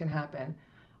chlorosis can happen.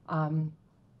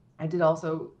 I did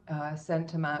also send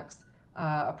to Max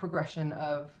a progression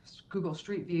of Google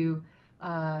Street View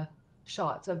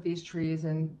shots of these trees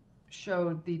and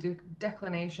showed the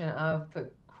declination of the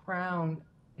crown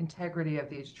integrity of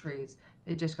these trees.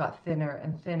 They just got thinner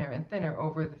and thinner and thinner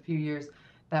over the few years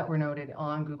that were noted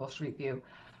on Google Street View.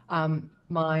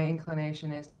 My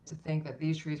inclination is to think that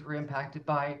these trees were impacted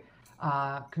by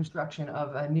construction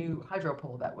of a new hydro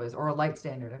pole or a light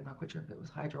standard. I'm not quite sure if it was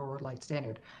hydro or light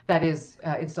standard that is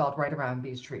installed right around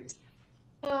these trees.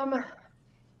 To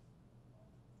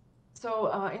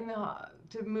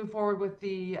move forward with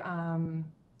the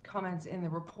comments in the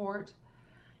report,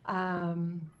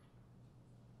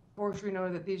 forestry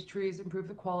noted that these trees improve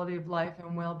the quality of life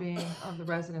and well-being of the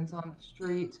residents on the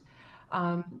street.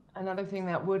 Another thing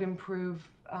that would improve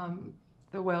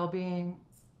the well-being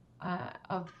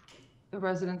of the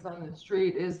residents on the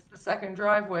street is the second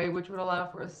driveway, which would allow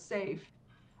for a safe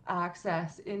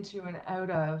access into and out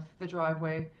of the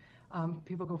driveway.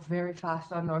 People go very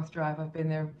fast on North Drive. I've been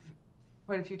there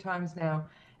quite a few times now,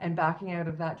 and backing out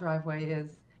of that driveway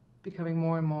is becoming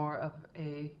more and more of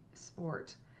a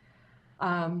sport.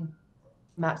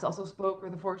 Maps also spoke, or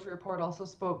the forestry report also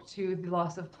spoke to the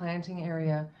loss of planting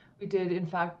area. We did, in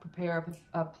fact, prepare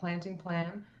a planting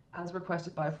plan as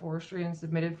requested by forestry and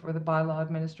submitted for the bylaw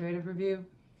administrative review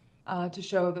to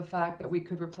show the fact that we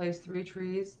could replace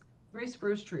 3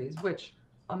 spruce trees, which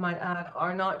I might add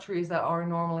are not trees that are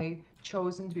normally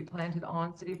chosen to be planted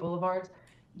on city boulevards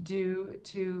due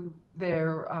to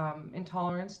their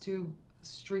intolerance to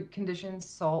street conditions,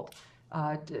 salt,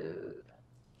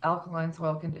 alkaline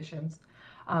soil conditions.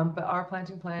 But our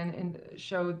planting plan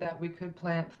showed that we could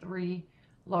plant 3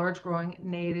 large growing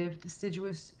native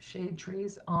deciduous shade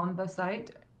trees on the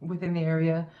site within the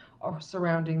area or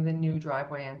surrounding the new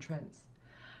driveway entrance.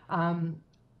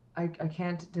 I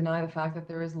can't deny the fact that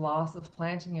there is loss of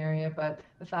planting area, but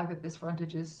the fact that this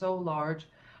frontage is so large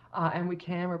and we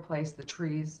can replace the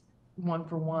trees 1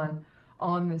 for 1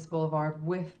 on this boulevard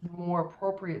with more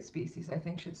appropriate species, I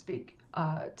think should speak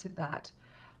to that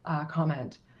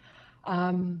comment.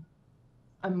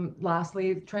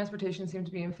 Lastly, transportation seemed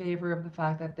to be in favor of the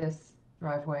fact that this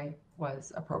driveway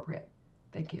was appropriate.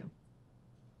 Thank you.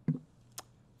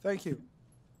 Thank you.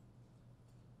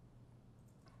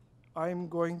 I'm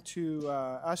going to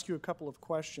ask you a couple of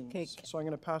questions. Okay. So I'm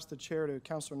going to pass the chair to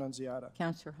Councillor Nunziata.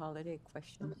 Councillor Holiday,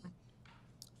 question.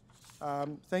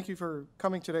 Thank you for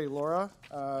coming today, Laura,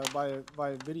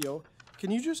 via video.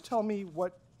 Can you just tell me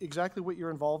exactly what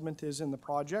your involvement is in the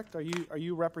project? Are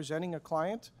you representing a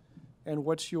client? And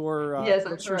what's your yes,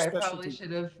 I'm what's your sorry. specialty? I probably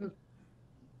should have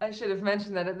I should have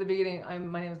mentioned that at the beginning.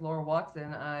 My name is Laura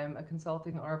Watson. I'm a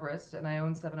consulting arborist, and I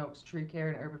own Seven Oaks Tree Care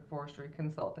and Urban Forestry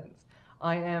Consultants.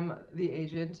 I am the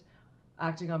agent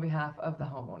acting on behalf of the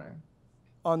homeowner.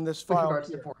 On this with file regards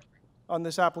here, to forestry. on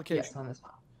this application? Yes, on this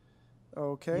file.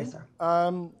 Okay. Yes, sir.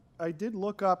 I did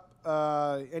look up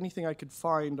anything I could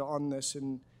find on this,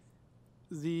 and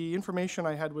the information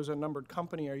I had was a numbered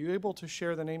company. Are you able to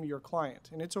share the name of your client?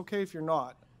 And it's okay if you're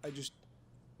not.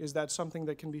 Is that something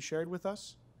that can be shared with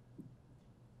us?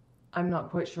 I'm not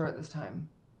quite sure at this time.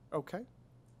 Okay.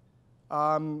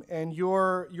 And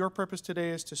your purpose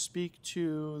today is to speak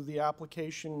to the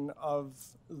application of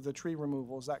the tree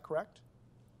removal, is that correct?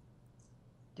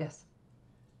 Yes.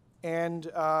 And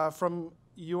from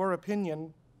your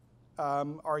opinion,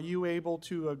 are you able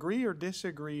to agree or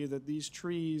disagree that these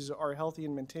trees are healthy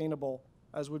and maintainable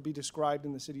as would be described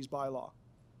in the city's bylaw?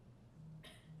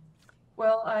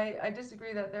 Well, I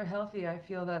disagree that they're healthy. I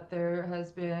feel that there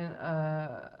has been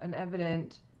an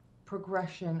evident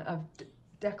progression of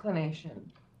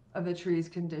declination of the tree's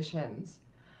conditions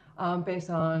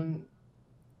based on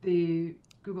the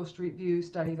Google Street View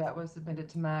study that was submitted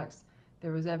to Max.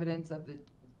 There was evidence of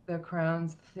the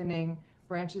crowns thinning,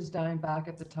 branches dying back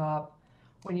at the top.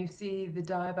 When you see the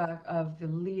dieback of the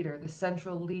leader, the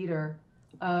central leader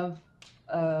of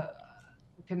a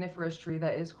coniferous tree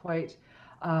that is quite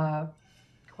a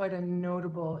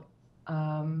notable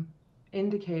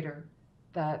indicator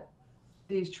that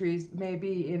these trees may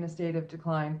be in a state of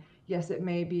decline. Yes, it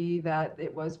may be that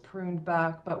it was pruned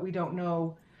back, but we don't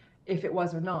know if it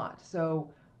was or not.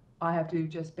 So I have to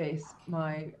just base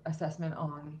my assessment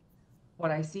on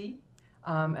what I see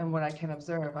and what I can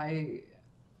observe. I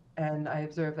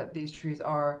observe that these trees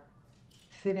are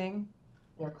thinning,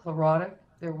 they're chlorotic.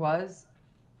 There was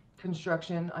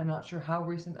construction, I'm not sure how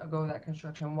recent ago that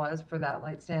construction was for that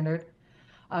light standard,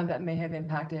 that may have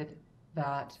impacted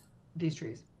these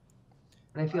trees.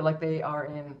 But I feel like they are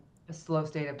in a slow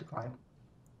state of decline.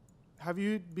 Have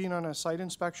you been on a site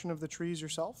inspection of the trees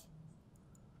yourself?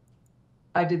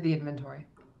 I did the inventory.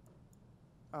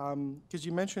 Because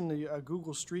you mentioned the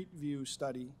Google Street View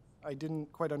study. I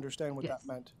didn't quite understand what that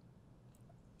meant.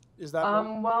 Is that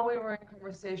while we were in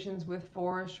conversations with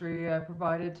forestry, I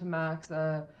provided to Max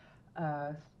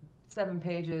 7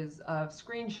 pages of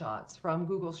screenshots from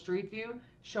Google Street View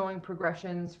showing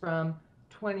progressions from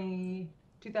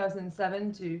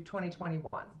 2007 to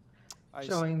 2021,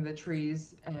 showing the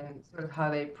trees and sort of how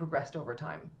they progressed over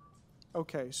time.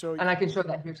 Okay, so and I can show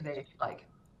that here today if you like.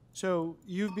 So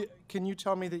can you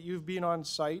tell me that you've been on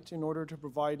site in order to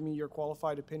provide me your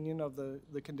qualified opinion of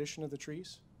the condition of the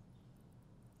trees?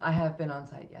 I have been on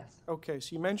site, yes. Okay,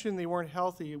 so you mentioned they weren't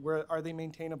healthy. Are they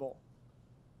maintainable?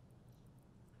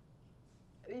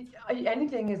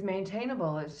 Anything is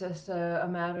maintainable. It's just a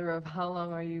matter of how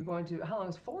long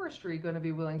is forestry going to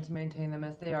be willing to maintain them,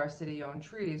 as they are city-owned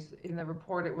trees. In the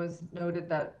report, it was noted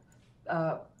that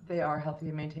they are healthy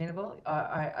and maintainable.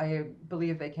 I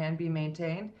believe they can be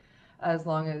maintained as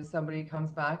long as somebody comes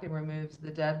back and removes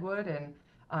the dead wood. And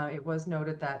it was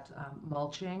noted that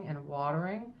mulching and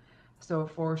watering. So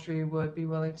forestry would be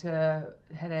willing to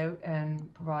head out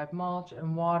and provide mulch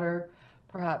and water,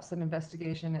 perhaps some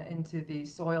investigation into the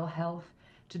soil health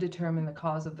to determine the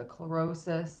cause of the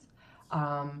chlorosis,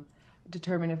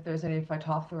 determine if there's any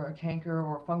phytophthora or canker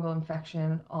or fungal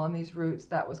infection on these roots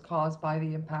that was caused by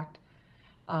the impact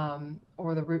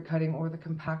or the root cutting or the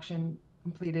compaction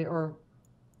completed, or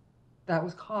that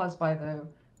was caused by the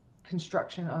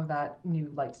construction of that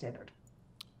new light standard.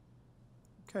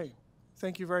 Okay,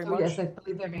 thank you very So much. yes, I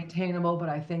believe they're maintainable, but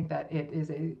I think that it is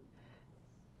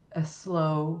a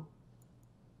slow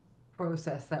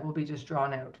process that will be just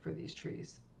drawn out for these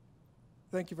trees.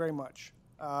 Thank you very much.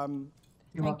 Thank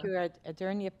you. Are there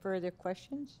any further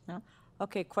questions? No?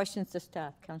 Okay, questions to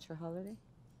staff. Councillor Holiday?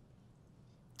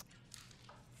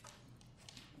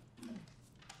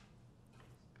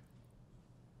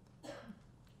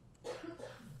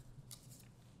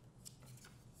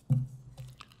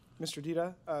 Mr.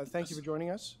 Dita, thank you for joining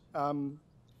us.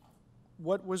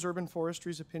 What was Urban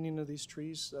Forestry's opinion of these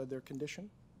trees, their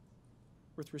condition,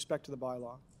 with respect to the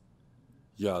bylaw?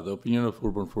 Yeah, the opinion of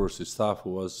Urban Forestry staff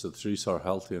was the trees are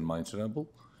healthy and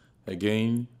maintainable.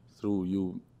 Again, through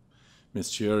you, Ms.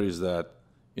 Chair, is that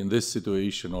in this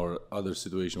situation or other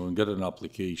situation, when we get an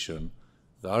application,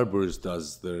 the arborist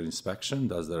does their inspection,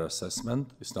 does their assessment.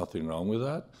 There's nothing wrong with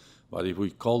that. But if we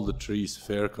call the trees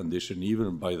fair condition,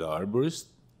 even by the arborist,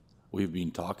 we've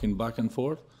been talking back and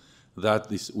forth,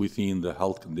 that is within the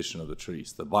health condition of the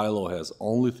trees. The bylaw has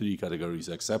only 3 categories: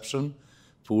 exception,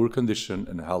 poor condition,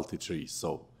 and healthy trees.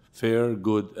 So fair,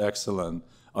 good, excellent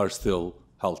are still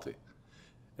healthy.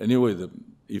 Anyway,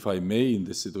 if I may, in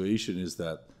this situation is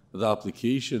that the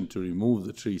application to remove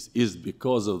the trees is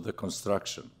because of the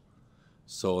construction.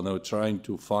 So now trying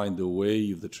to find a way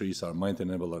if the trees are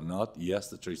maintainable or not. Yes,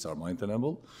 the trees are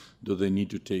maintainable. Do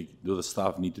the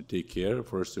staff need to take care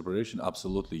for restoration?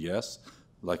 Absolutely yes,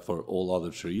 like for all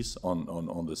other trees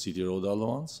on the city road, other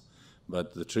ones.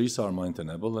 But the trees are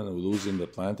maintainable, and we're losing the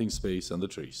planting space and the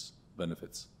trees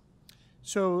benefits.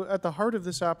 So at the heart of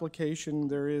this application,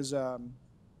 there is, I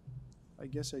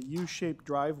guess, a U-shaped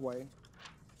driveway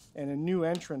and a new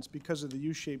entrance because of the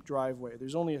U-shaped driveway.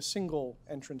 There's only a single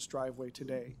entrance driveway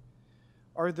today.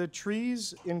 Are the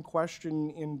trees in question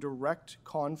in direct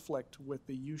conflict with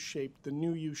the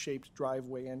new U-shaped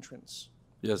driveway entrance?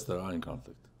 Yes, they are in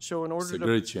conflict. So in order it's a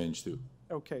great change too.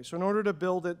 Okay, so in order to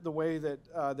build it the way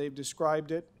that they've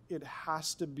described it, it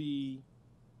has to be,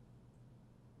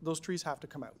 those trees have to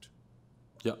come out.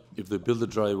 Yeah, if they build the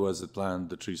driveway as planned,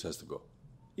 the trees has to go.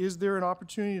 Is there an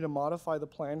opportunity to modify the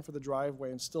plan for the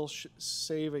driveway and still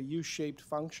save a U-shaped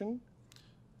function?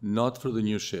 Not for the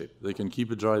new shape. They can keep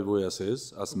a driveway as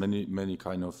is, as many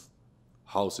kind of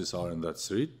houses are in that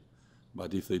street.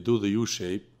 But if they do the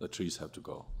U-shape, the trees have to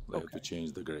go. They have to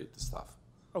change the grade, the stuff.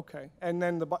 Okay, and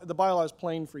then the bylaw is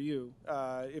plain for you.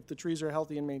 If the trees are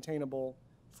healthy and maintainable,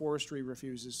 forestry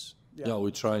refuses. Yeah,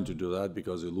 we're trying to do that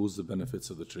because we lose the benefits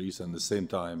of the trees, and at the same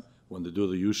time, when they do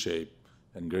the U-shape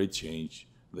and grade change,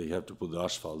 they have to put the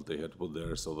asphalt, they have to put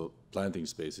there, so the planting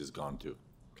space is gone too.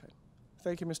 Okay.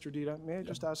 Thank you, Mr. Dita. May I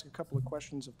just ask a couple of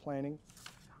questions of planning?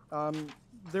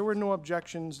 There were no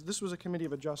objections. This was a committee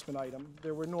of adjustment item.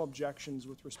 There were no objections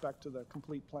with respect to the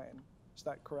complete plan. Is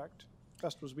that correct?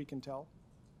 Best as we can tell.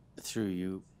 Through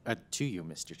you, to you,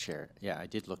 Mr. Chair. Yeah, I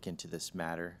did look into this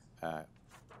matter.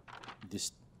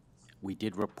 We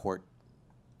did report,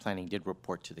 planning did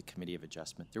report to the Committee of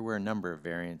Adjustment. There were a number of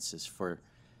variances for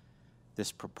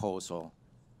this proposal.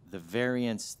 The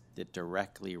variance that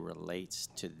directly relates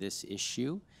to this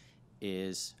issue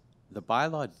is the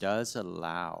bylaw does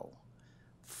allow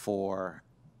for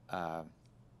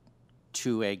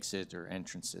two exits or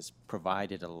entrances,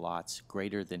 provided a lot's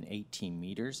greater than 18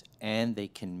 meters and they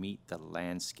can meet the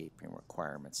landscaping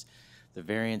requirements. The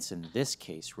variance in this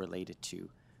case related to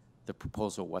the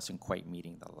proposal wasn't quite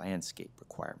meeting the landscape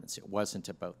requirements. It wasn't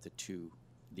about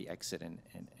the exit and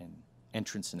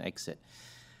entrance and exit.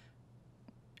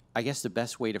 I guess the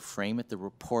best way to frame it,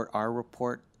 our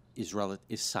report is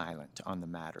silent on the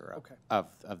matter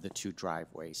of the two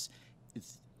driveways.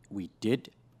 We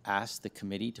did ask the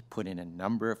committee to put in a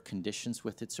number of conditions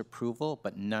with its approval,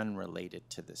 but none related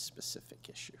to this specific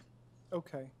issue.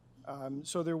 Okay.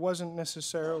 So there wasn't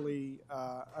necessarily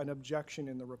an objection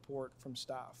in the report from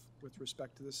staff with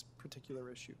respect to this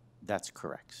particular issue? That's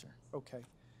correct, sir. Okay.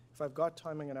 If I've got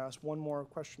time, I'm going to ask one more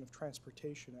question of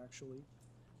transportation, actually.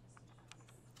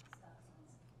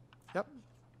 Yep.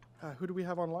 Who do we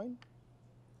have online?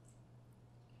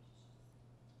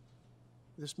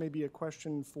 This may be a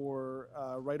question for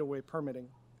right-of-way permitting.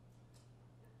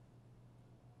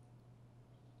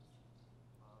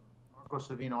 Marco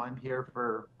Savino, I'm here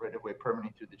for right-of-way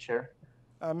permitting through the chair.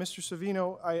 Mr.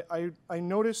 Savino, I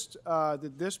noticed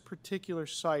that this particular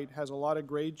site has a lot of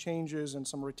grade changes and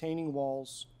some retaining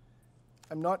walls.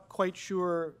 I'm not quite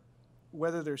sure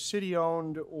whether they're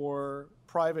city-owned or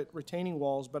private retaining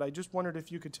walls, but I just wondered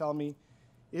if you could tell me,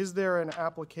 is there an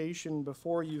application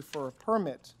before you for a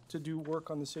permit to do work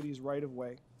on the city's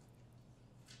right-of-way?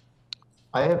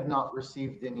 I have not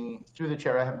received any, through the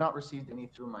chair, I have not received any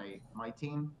through my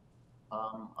team.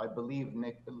 I believe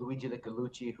Luigi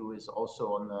Nicolucci, who is also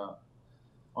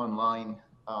online,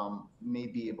 may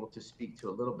be able to speak to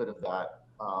a little bit of that.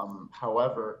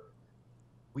 However,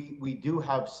 we do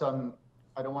have some,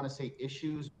 I don't want to say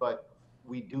issues, but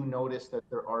we do notice that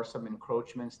there are some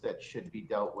encroachments that should be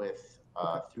dealt with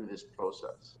through this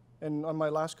process. And on my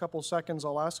last couple seconds,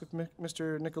 I'll ask if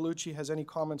Mr. Nicolucci has any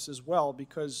comments as well,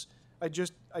 because I'm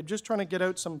just trying to get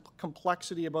out some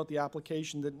complexity about the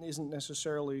application that isn't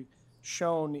necessarily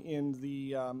shown in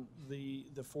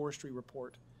the forestry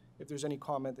report. If there's any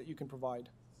comment that you can provide.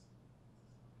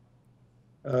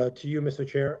 To you, Mr.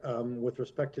 Chair, with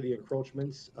respect to the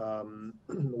encroachments,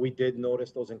 we did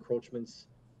notice those encroachments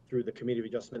through the Committee of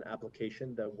Adjustment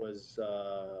application that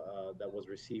was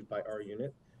received by our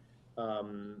unit.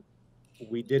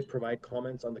 We did provide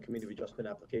comments on the Committee of Adjustment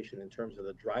application in terms of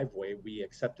the driveway. We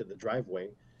accepted the driveway.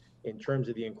 In terms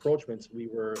of the encroachments, we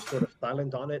were sort of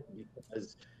silent on it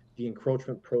because the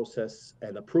encroachment process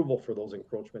and approval for those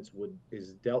encroachments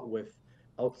is dealt with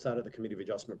outside of the Committee of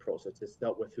Adjustment process. It's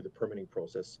dealt with through the permitting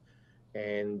process.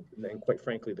 And quite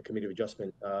frankly, the Committee of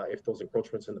Adjustment, if those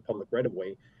encroachments in the public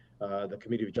right-of-way the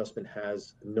Committee of Adjustment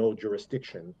has no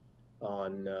jurisdiction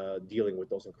on dealing with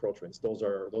those encroachments.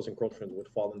 Those encroachments would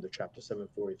fall into Chapter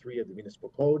 743 of the Municipal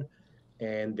Code,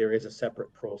 and there is a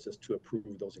separate process to approve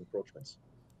those encroachments.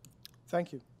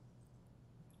 Thank you.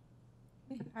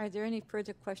 Are there any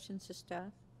further questions to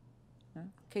staff? No?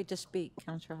 Okay, to speak,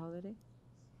 Councillor Holiday.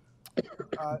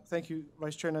 Thank you,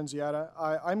 Vice Chair Nunziata.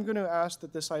 I'm going to ask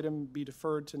that this item be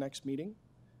deferred to next meeting.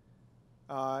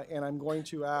 And I'm going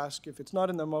to ask, if it's not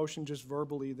in the motion, just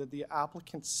verbally, that the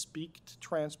applicant speak to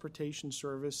transportation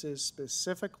services,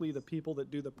 specifically the people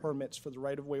that do the permits for the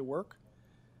right-of-way work.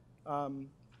 And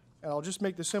I'll just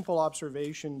make the simple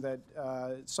observation that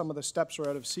some of the steps are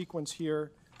out of sequence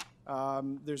here.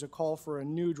 There's a call for a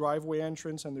new driveway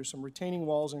entrance, and there's some retaining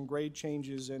walls and grade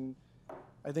changes, and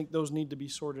I think those need to be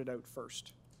sorted out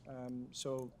first.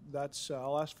 So that's,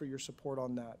 I'll ask for your support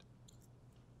on that.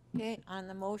 Okay, on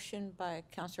the motion by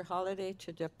Councillor Holiday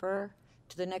to defer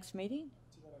to the next meeting?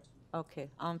 To the next meeting. Okay,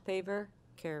 on favor,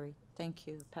 carry. Thank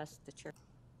you. Pass the chair.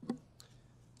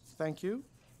 Thank you.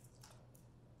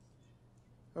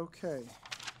 Okay.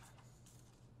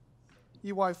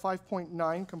 EY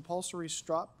 5.9, compulsory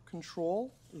stop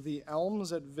control, the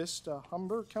Elms at Vista,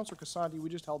 Humber. Councillor Casanti, we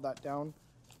just held that down.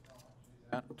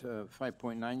 At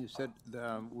 5.9, you said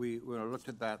we looked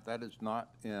at that. That is not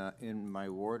in my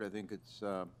ward. I think it's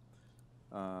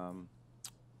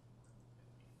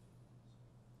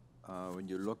when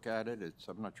you look at it, it's,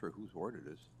 I'm not sure whose ward it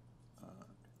is.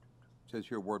 It says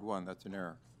here Ward 1. That's an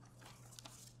error.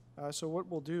 So what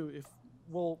we'll do, if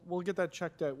we'll get that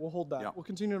checked out. We'll hold that. Yep. We'll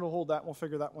continue to hold that, and we'll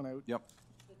figure that one out. Yep.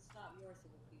 If it's not yours,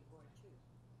 it will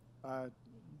be Ward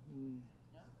 2.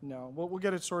 No, we'll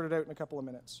get it sorted out in a couple of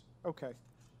minutes. Okay.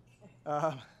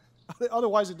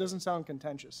 Otherwise, it doesn't sound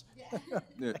contentious.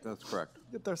 Yeah, that's correct.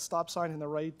 Get the stop sign in the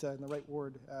right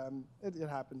word. It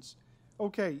happens.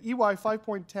 Okay. EY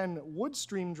 5.10,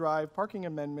 Woodstream Drive, parking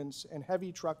amendments and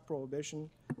heavy truck prohibition.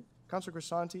 Councillor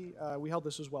Crisanti, we held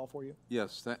this as well for you.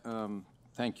 Yes.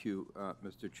 Thank you,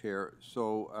 Mr. Chair.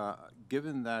 So,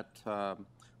 given that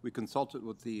we consulted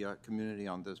with the community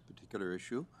on this particular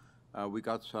issue, we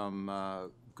got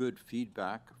some good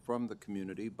feedback from the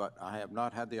community, but I have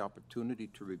not had the opportunity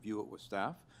to review it with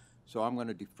staff. So I'm going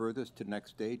to defer this to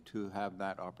next day to have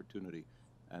that opportunity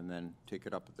and then take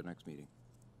it up at the next meeting.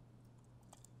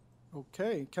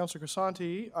 Okay. Councillor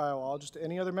Crisanti, I'll just,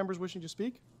 any other members wishing to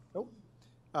speak? Nope.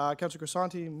 Councillor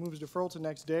Crisanti moves deferral to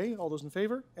next day. All those in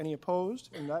favor? Any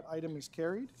opposed? And that item is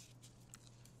carried.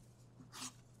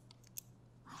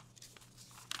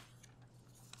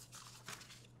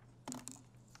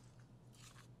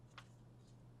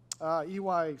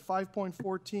 EY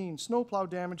 5.14, snowplow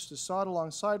damage to sod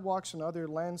along sidewalks and other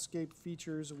landscape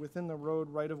features within the road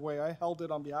right-of-way. I held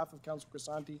it on behalf of Councillor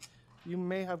Crisanti. You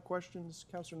may have questions.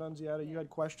 Councillor Nunziata, you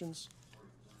had questions?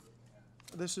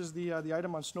 This is the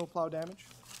item on snowplow damage.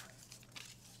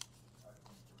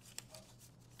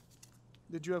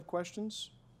 Did you have questions?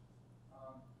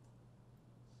 Well,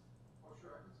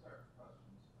 sure, I can start with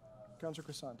questions. Councillor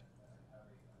Crisanti.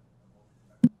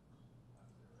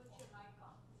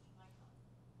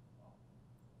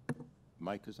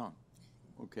 Mic is on.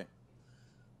 Okay.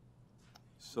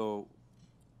 So,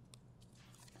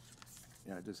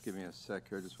 yeah, just give me a sec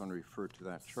here. I just want to refer to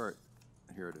that chart.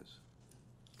 Here it is.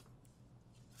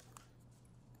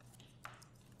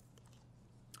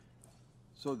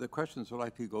 So the questions will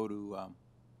likely go to,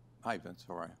 hi Vince,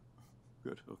 how are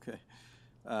you? Good, okay.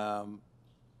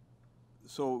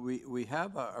 So we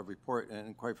have a report,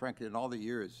 and quite frankly, in all the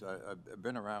years, I've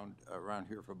been around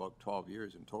here for about 12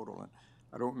 years in total, and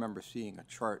I don't remember seeing a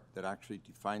chart that actually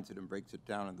defines it and breaks it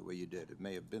down in the way you did. It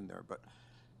may have been there, but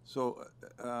so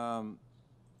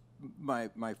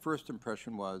my first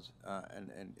impression was,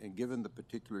 and given the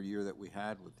particular year that we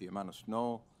had with the amount of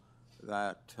snow,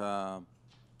 that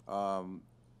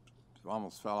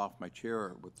almost fell off my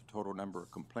chair with the total number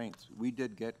of complaints. We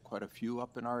did get quite a few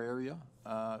up in our area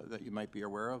that you might be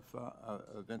aware of,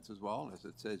 Vince, as well, as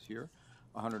it says here.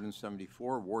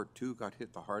 174. Ward 2 got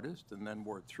hit the hardest, and then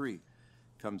Ward 3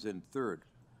 comes in third.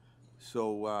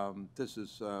 So this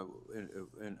is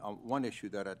one issue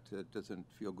that it doesn't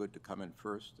feel good to come in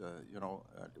first,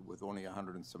 with only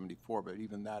 174, but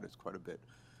even that is quite a bit.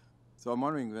 So I'm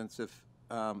wondering, Vince, if,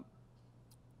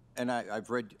 and I've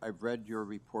read your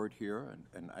report here,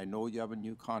 and I know you have a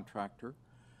new contractor.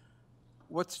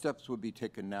 What steps would be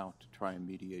taken now to try and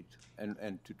mediate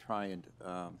and to try and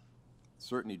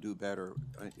certainly do better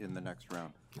in the next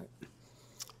round?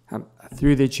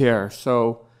 Through the chair.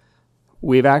 So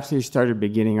we've actually started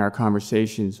beginning our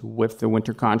conversations with the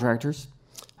winter contractors.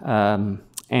 And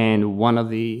And one of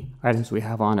the items we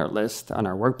have on our list, on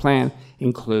our work plan,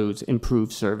 includes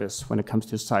improved service when it comes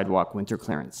to sidewalk winter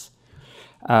clearance.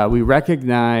 We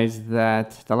recognize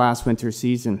that the last winter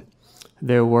season,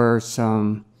 there were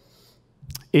some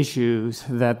issues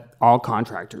that all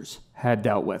contractors had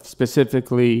dealt with,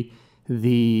 specifically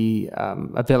the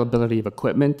availability of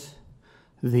equipment,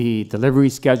 the delivery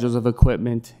schedules of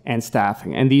equipment, and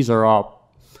staffing. And these are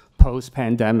all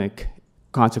post-pandemic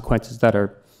consequences that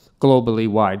are globally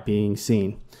wide being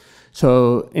seen.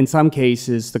 So in some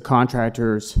cases, the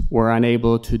contractors were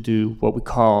unable to do what we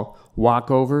call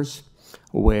walkovers,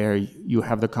 where you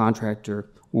have the contractor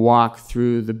walk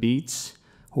through the beats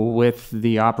with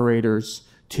the operators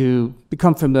to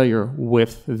become familiar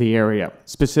with the area,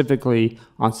 specifically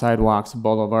on sidewalks,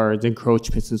 boulevards,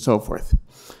 encroachments, and so forth.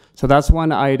 So that's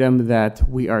one item that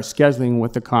we are scheduling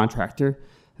with the contractor,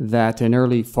 that in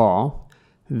early fall,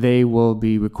 they will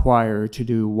be required to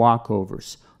do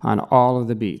walkovers on all of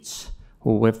the beats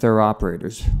with their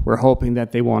operators. We're hoping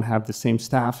that they won't have the same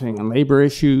staffing and labor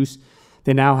issues.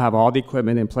 They now have all the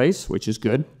equipment in place, which is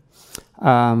good.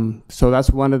 So that's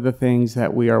one of the things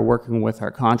that we are working with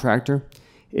our contractor,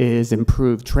 is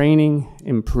improved training,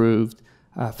 improved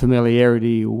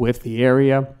familiarity with the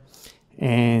area,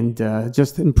 and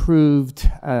just improved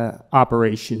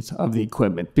operations of the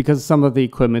equipment, because some of the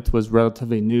equipment was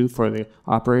relatively new for the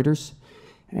operators.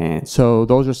 And so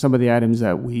those are some of the items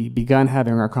that we begun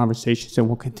having our conversations and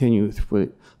will continue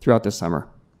throughout the summer.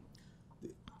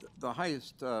 The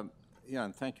highest, yeah,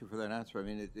 and thank you for that answer. I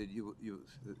mean, it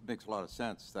makes a lot of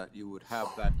sense that you would have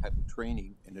that type of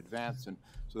training in advance, and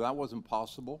so that wasn't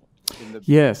possible in the—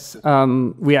 Yes,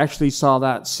 we actually saw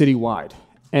that citywide,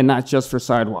 and not just for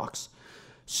sidewalks.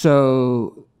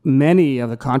 So many of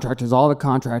the contractors, all the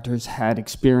contractors, had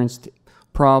experienced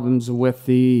problems with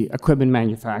the equipment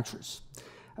manufacturers.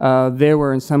 There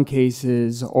were, in some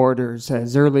cases, orders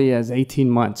as early as 18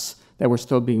 months that were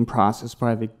still being processed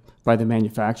by the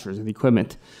manufacturers of the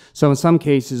equipment. So in some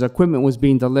cases, equipment was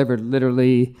being delivered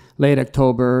literally late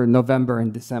October, November,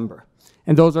 and December.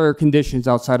 And those are conditions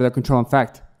outside of their control. In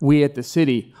fact, we at the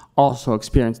city also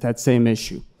experienced that same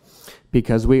issue,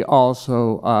 because we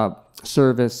also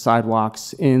service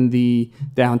sidewalks in the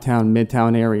downtown,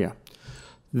 midtown area.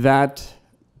 That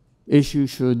issue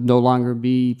should no longer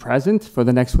be present for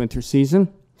the next winter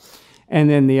season. And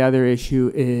then the other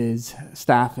issue is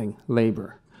staffing,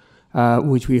 labor,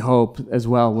 which we hope as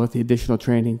well with the additional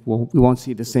training, we won't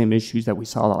see the same issues that we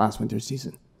saw the last winter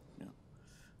season.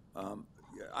 Yeah.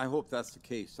 I hope that's the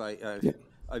case.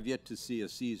 I've yet to see a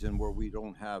season where we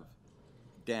don't have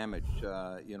damage,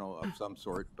 you know, of some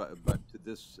sort, but to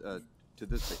this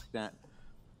extent,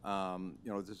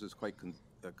 you know, this is quite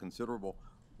considerable.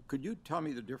 Could you tell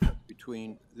me the difference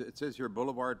between, it says here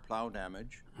boulevard plow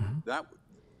damage, that,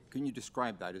 can you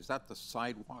describe that? Is that the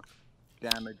sidewalk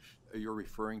damage you're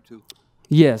referring to?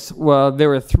 Yes, well,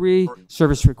 there are 3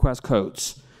 service request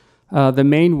codes. The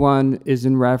main one is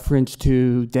in reference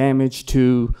to damage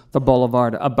to the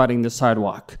boulevard abutting the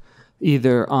sidewalk,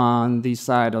 either on the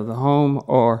side of the home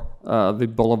or the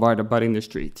boulevard abutting the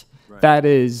street. Right. That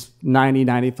is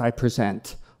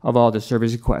 90–95% of all the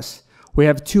service requests. We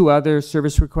have 2 other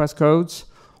service request codes.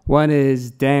 One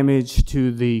is damage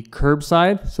to the curb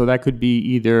side, so that could be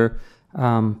either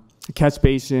a catch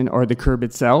basin or the curb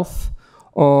itself,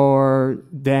 or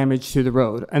damage to the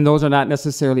road. And those are not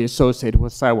necessarily associated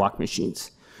with sidewalk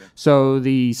machines. Okay. So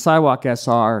the sidewalk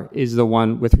SR is the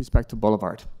one with respect to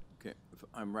boulevard. Okay,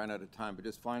 I'm running out of time, but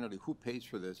just finally, who pays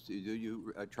for this? Do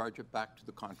you charge it back to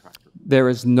the contractor? There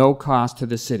is no cost to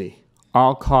the city.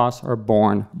 All costs are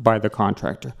borne by the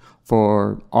contractor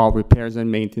for all repairs and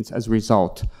maintenance as a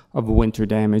result of winter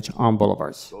damage on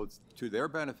boulevards. So it's to their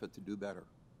benefit to do better.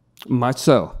 Much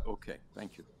so. Okay,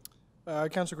 thank you.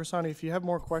 Councillor Grassani, if you have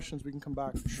more questions, we can come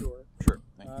back for sure. Sure,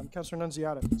 thank you. Councillor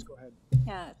Nunziata, please go ahead.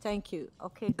 Yeah, thank you.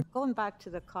 Okay, going back to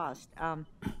the cost.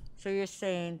 So you're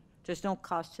saying there's no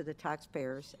cost to the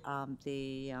taxpayers.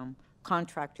 The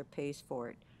contractor pays for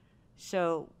it.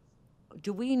 So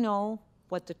do we know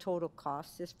what the total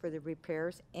cost is for the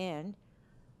repairs, and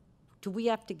do we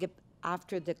have to get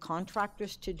after the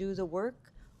contractors to do the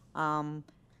work?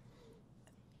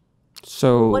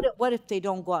 So what if they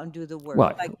don't go out and do the work?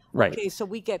 Well, like, right. Okay, so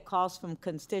we get calls from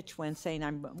constituents saying,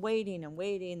 I'm waiting and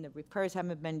waiting, the repairs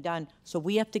haven't been done. So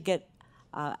we have to get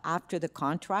after the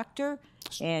contractor,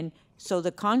 and so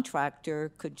the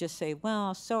contractor could just say,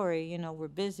 well, sorry, you know, we're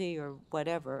busy or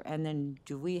whatever, and then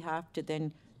do we have to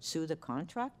then sue the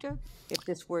contractor if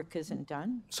this work isn't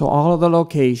done? So all of the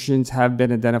locations have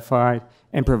been identified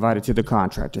and provided to the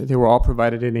contractor. They were all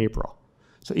provided in April.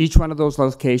 So each one of those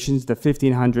locations, the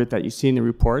 1,500 that you see in the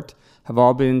report, have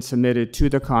all been submitted to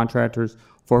the contractors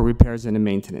for repairs and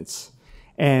maintenance.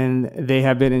 And they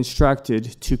have been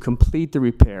instructed to complete the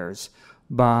repairs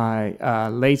by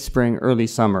late spring, early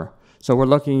summer. So we're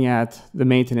looking at the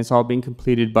maintenance all being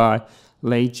completed by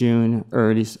late June,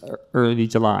 early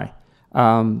July.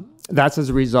 That's as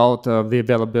a result of the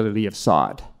availability of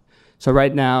sod. So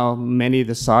right now, many of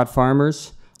the sod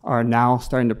farmers are now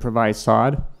starting to provide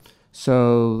sod.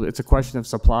 So it's a question of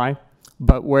supply.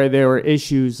 But where there were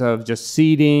issues of just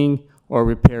seeding or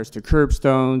repairs to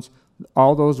curbstones,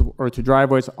 all those, or to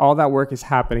driveways, all that work is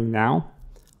happening now.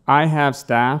 I have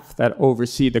staff that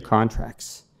oversee the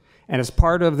contracts. And as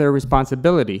part of their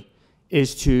responsibility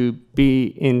is to be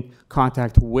in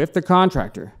contact with the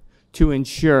contractor to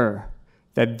ensure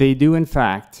that they do, in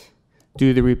fact,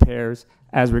 do the repairs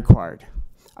as required.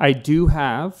 I do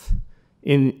have,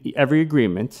 in every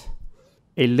agreement,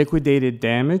 a liquidated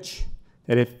damage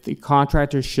that if the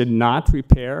contractor should not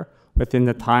repair within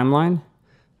the timeline,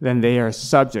 then they are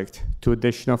subject to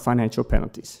additional financial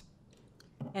penalties.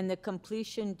 And the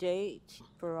completion date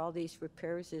for all these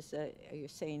repairs is, you're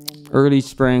saying in the Early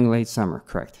spring, late summer,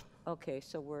 correct. Okay,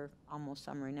 so we're almost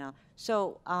summer now.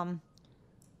 So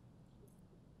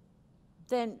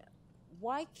then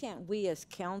why can't we as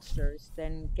counselors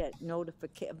then get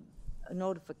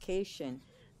notification?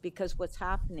 Because what's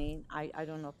happening, I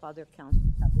don't know if other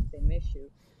counselors have the same issue.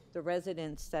 The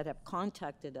residents that have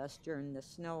contacted us during the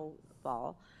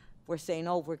snowfall were saying,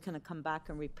 oh, we're going to come back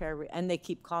and repair, and they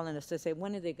keep calling us to say,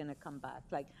 when are they going to come back?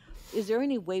 Like, is there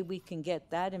any way we can get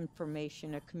that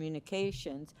information or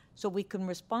communications so we can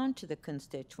respond to the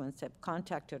constituents that have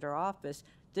contacted our office?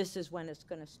 This is when it's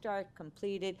going to start,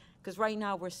 completed. Because right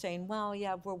now we're saying, well,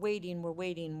 yeah, we're waiting.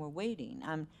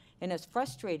 And it's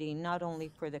frustrating not only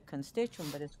for the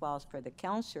constituent, but as well as for the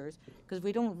counselors, because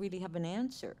we don't really have an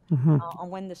answer on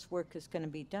when this work is going to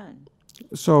be done.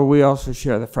 So we also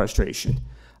share the frustration.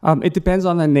 It depends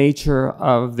on the nature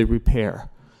of the repair.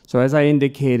 So as I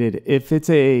indicated, if it's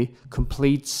a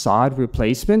complete sod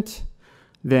replacement,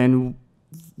 then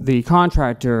the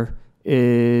contractor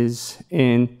is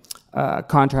in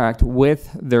contract with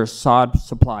their sod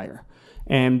supplier.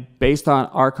 And based on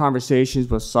our conversations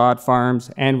with sod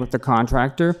farms and with the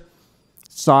contractor,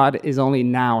 sod is only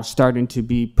now starting to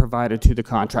be provided to the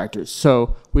contractors.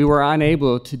 So we were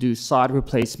unable to do sod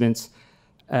replacements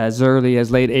as early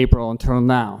as late April until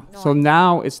now. So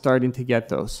now it's starting to get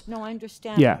those. No, I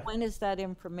understand. Yeah. When is that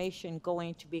information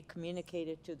going to be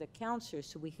communicated to the counselors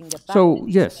so we can get back? So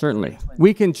yes, certainly.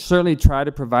 We can certainly try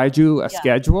to provide you a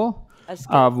schedule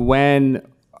of when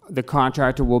the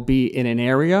contractor will be in an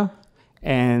area,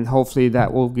 and hopefully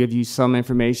that will give you some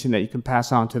information that you can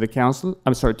pass on to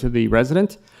the to the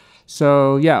resident.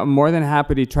 So yeah, I'm more than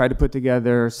happy to try to put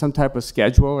together some type of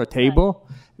schedule or table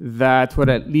that would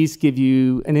at least give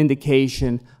you an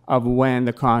indication of when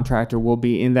the contractor will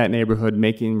be in that neighborhood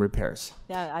making repairs.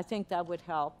 Yeah, I think that would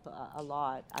help a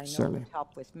lot. I know Certainly. it would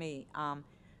help with me.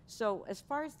 So as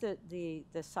far as the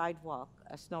sidewalk,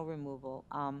 snow removal,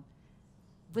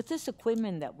 with this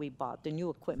equipment that we bought, the new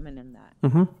equipment in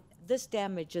that, this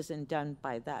damage isn't done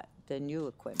by the new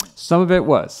equipment. Some of it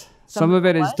was. Some of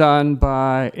it is done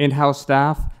by in-house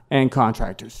staff and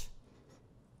contractors.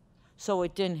 So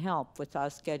it didn't help with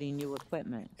us getting new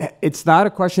equipment. It's not a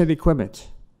question of the equipment.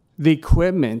 The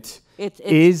equipment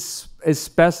is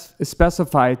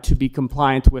specified to be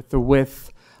compliant with the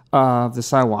width of the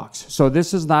sidewalks. So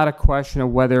this is not a question of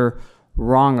whether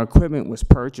wrong equipment was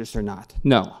purchased or not.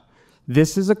 No.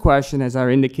 This is a question, as I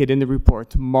indicated in the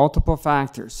report, multiple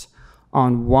factors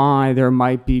on why there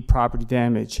might be property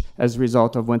damage as a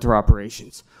result of winter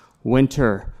operations.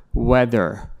 Winter,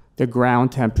 weather, the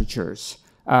ground temperatures,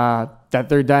 that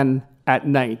they're done at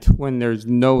night when there's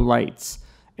no lights,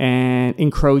 and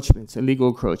encroachments, illegal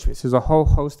encroachments. There's a whole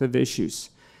host of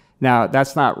issues. Now,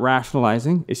 that's not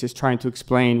rationalizing. It's just trying to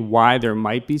explain why there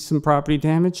might be some property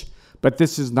damage, but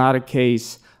this is not a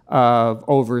case of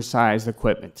oversized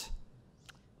equipment.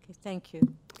 Okay, thank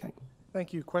you. Okay.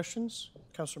 Thank you. Questions?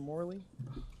 Councillor Morley?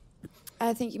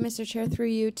 Thank you, Mr. Chair. Through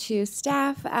you to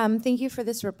staff. Thank you for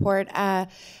this report.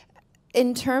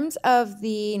 In terms of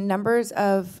the numbers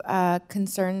of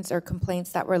concerns or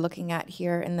complaints that we're looking at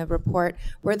here in the report,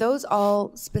 were those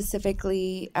all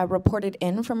specifically reported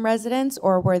in from residents,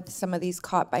 or were some of these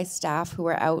caught by staff who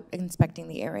were out inspecting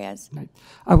the areas?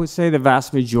 I would say the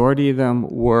vast majority of them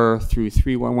were through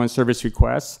 311 service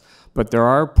requests, but there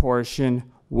are a portion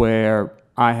where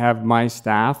I have my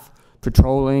staff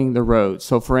patrolling the roads.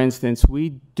 So for instance, we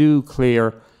do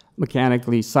clear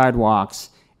mechanically sidewalks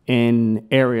in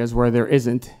areas where there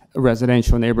isn't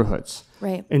residential neighborhoods,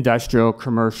 Right. industrial,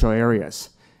 commercial areas.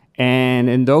 And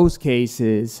in those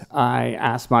cases, I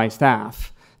ask my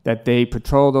staff that they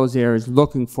patrol those areas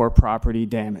looking for property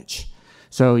damage.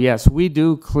 So yes, we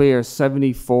do clear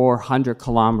 7,400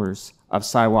 kilometers of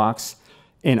sidewalks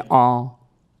in all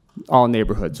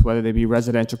neighborhoods, whether they be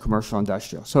residential, commercial,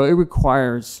 industrial. So it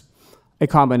requires a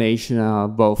combination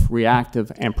of both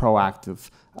reactive and proactive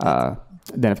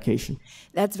identification.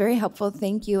 That's very helpful.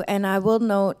 Thank you. And I will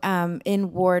note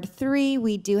in Ward 3,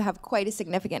 we do have quite a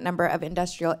significant number of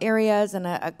industrial areas and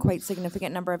a quite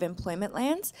significant number of employment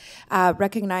lands,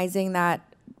 recognizing that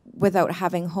without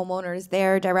having homeowners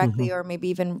there directly or maybe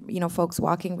even, you know, folks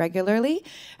walking regularly,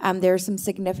 there's some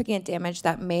significant damage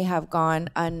that may have gone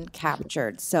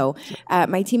uncaptured. So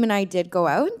my team and I did go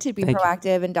out to be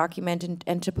proactive and document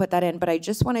and to put that in, but I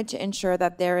just wanted to ensure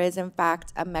that there is in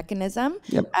fact a mechanism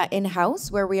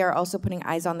in-house where we are also putting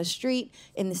eyes on the street,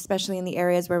 especially in the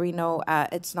areas where we know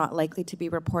it's not likely to be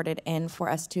reported in for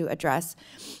us to address.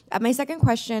 My second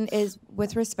question is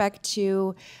with respect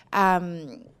to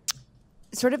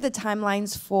sort of the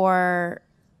timelines for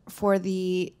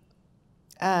the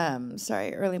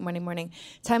early morning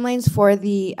timelines for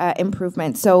the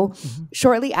improvement. So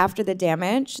shortly after the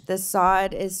damage, the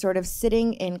sod is sort of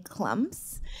sitting in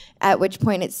clumps, at which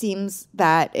point it seems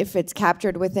that if it's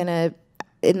captured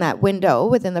in that window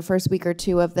within the first week or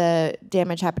two of the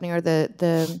damage happening or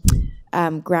the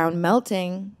ground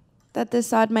melting, that the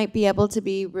sod might be able to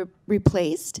be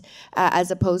replaced as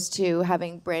opposed to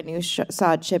having brand new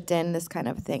sod shipped in, this kind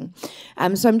of thing.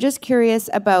 So I'm just curious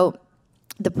about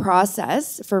the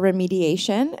process for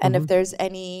remediation and if there's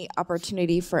any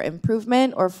opportunity for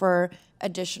improvement or for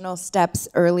additional steps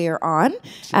earlier on.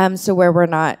 So where we're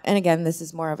not, and again, this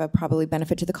is more of a probably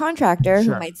benefit to the contractor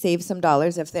who might save some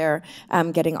dollars if they're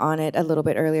getting on it a little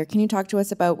bit earlier. Can you talk to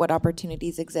us about what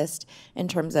opportunities exist in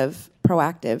terms of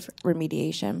proactive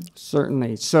remediation?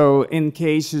 Certainly. So in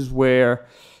cases where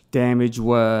damage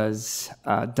was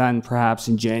done perhaps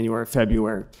in January,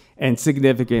 February, and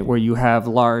significant where you have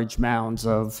large mounds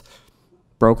of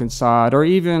broken sod or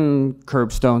even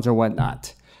curbstones or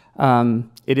whatnot,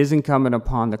 it is incumbent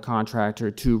upon the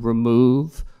contractor to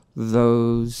remove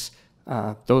those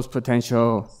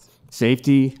potential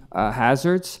safety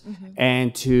hazards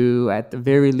and to, at the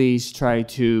very least, try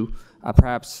to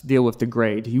perhaps deal with the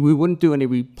grade. We wouldn't do any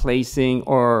replacing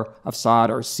of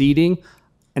sod or seeding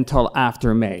until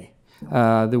after May.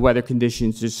 The weather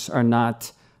conditions just are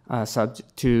not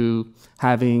subject to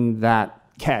having that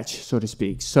catch, so to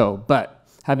speak. So, but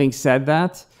having said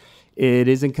that, it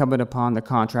is incumbent upon the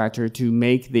contractor to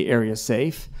make the area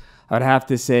safe. I would have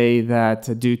to say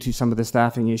that due to some of the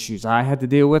staffing issues I had to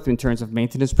deal with in terms of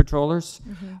maintenance patrollers,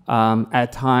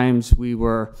 at times we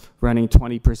were running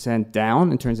 20%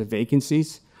 down in terms of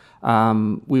vacancies.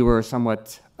 We were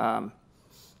somewhat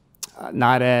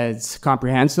not as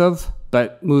comprehensive,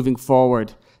 but moving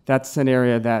forward, that's an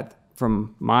area that,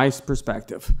 from my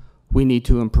perspective, we need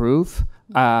to improve.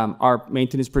 Our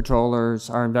maintenance patrollers,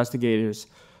 our investigators,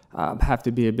 have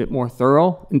to be a bit more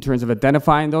thorough in terms of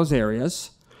identifying those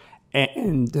areas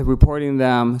and reporting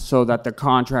them so that the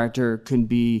contractor can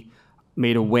be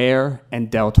made aware and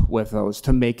dealt with those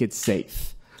to make it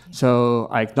safe. So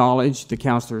I acknowledge the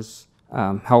councillor's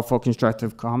helpful,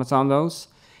 constructive comments on those,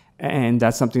 and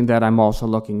that's something that I'm also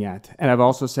looking at. And I've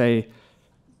also say,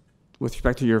 with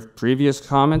respect to your previous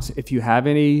comments, if you have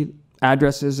any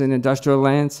addresses in industrial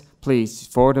lands, please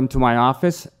forward them to my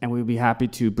office, and we'll be happy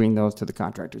to bring those to the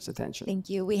contractor's attention. Thank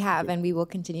you. We have, and we will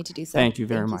continue to do so. Thank you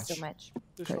very much. Thank you so much.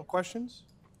 Additional questions?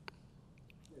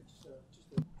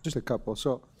 Just a couple.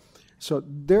 So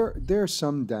there's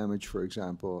some damage, for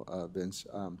example, Vince.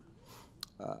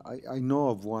 I know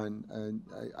of one,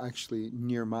 actually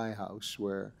near my house,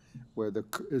 where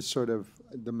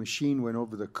the machine went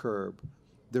over the curb.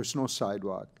 There's no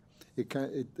sidewalk.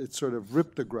 It sort of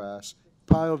ripped the grass,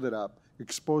 piled it up,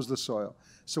 exposed the soil.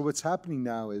 So what's happening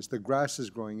now is the grass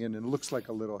is growing in and it looks like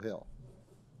a little hill.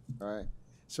 All right.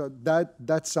 So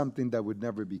that's something that would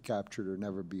never be captured or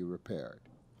never be repaired.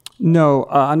 No,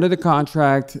 under the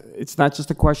contract, it's not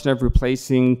just a question of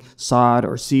replacing sod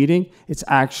or seeding. It's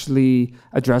actually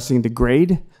addressing the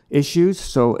grade issues.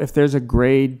 So if there's a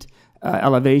grade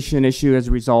elevation issue as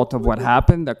a result of what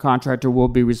happened, the contractor will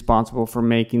be responsible for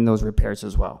making those repairs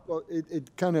as well. Well,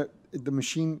 the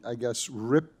machine, I guess,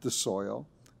 ripped the soil,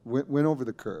 went over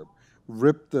the curb,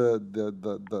 ripped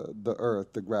the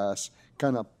earth, the grass,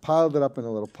 kind of piled it up in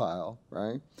a little pile,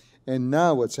 right? And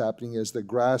now what's happening is the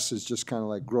grass is just kind of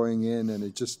like growing in, and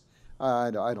it just,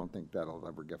 I don't think that'll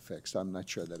ever get fixed. I'm not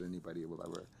sure that anybody will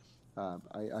ever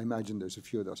I imagine there's a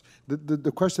few of those.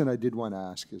 The question I did want to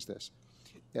ask is this.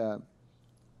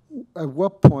 At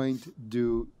what point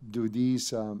do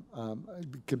these,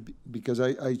 because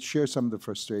I share some of the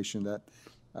frustration that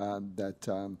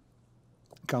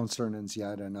Councillor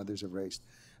Nunziata and others have raised.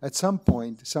 At some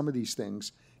point, some of these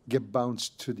things get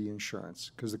bounced to the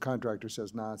insurance because the contractor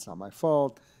says, "No, it's not my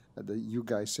fault." You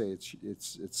guys say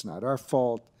it's not our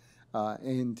fault,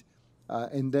 and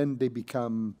then they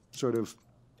become sort of.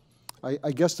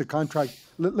 I guess the contract.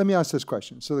 Let me ask this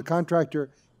question. So the contractor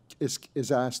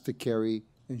is asked to carry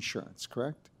insurance,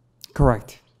 correct?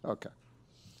 Correct. Okay.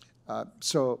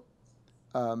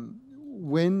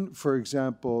 When, for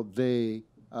example, they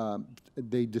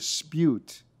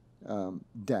dispute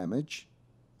damage,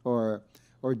 or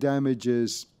damage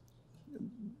is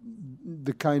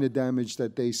the kind of damage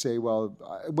that they say, well,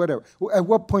 whatever. At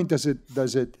what point is an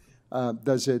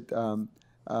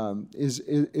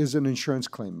insurance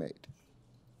claim made?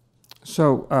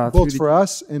 So both for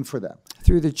us and for them.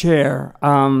 Through the chair,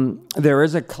 there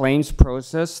is a claims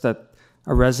process that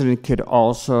a resident could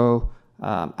also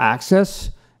access,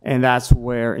 and that's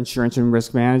where Insurance and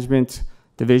Risk Management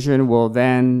Division will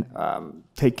then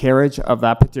take carriage of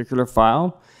that particular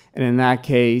file. And in that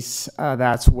case,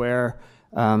 that's where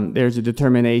there's a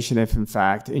determination if, in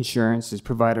fact, insurance is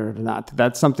provided or not.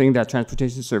 That's something that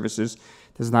Transportation Services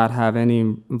does not have any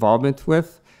involvement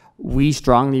with. We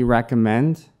strongly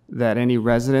recommend that any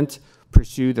resident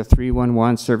pursue the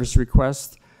 311 service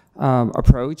request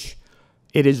approach.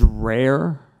 It is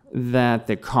rare that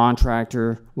the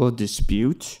contractor will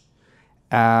dispute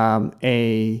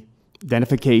a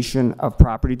identification of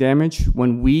property damage.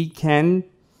 When we can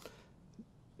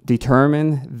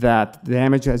determine that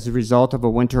damage as a result of a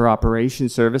winter operation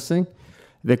servicing,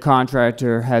 the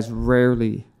contractor has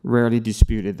rarely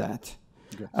disputed that.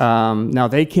 Okay. Now,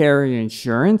 they carry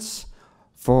insurance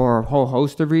for a whole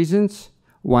host of reasons.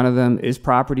 One of them is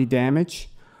property damage,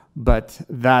 but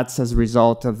that's as a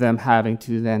result of them having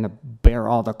to then bear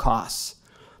all the costs.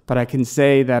 But I can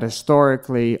say that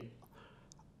historically,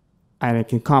 and I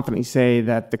can confidently say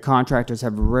that the contractors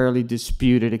have rarely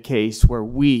disputed a case where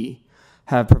we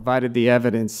have provided the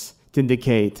evidence to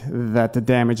indicate that the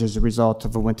damage is a result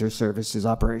of a winter services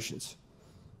operations.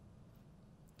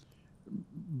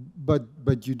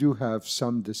 But you do have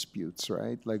some disputes,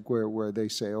 right? Like where they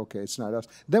say, okay, it's not us.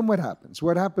 Then what happens?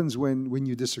 What happens when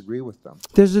you disagree with them?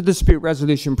 There's a dispute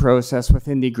resolution process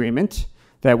within the agreement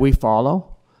that we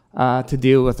follow to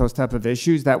deal with those type of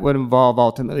issues. That would involve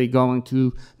ultimately going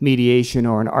to mediation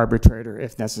or an arbitrator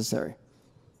if necessary.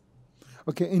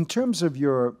 Okay, in terms of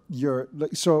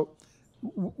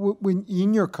when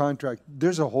in your contract,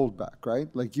 there's a holdback, right?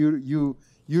 Like you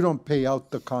don't pay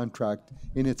out the contract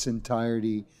in its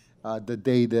entirety the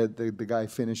day that the guy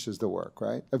finishes the work,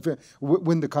 right?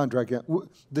 When the contract,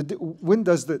 when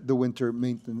does the winter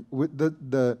maintenance,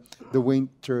 the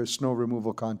winter snow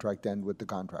removal contract end with the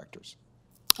contractors?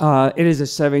 It is a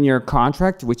 7-year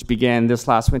contract, which began this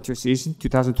last winter season,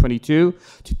 2022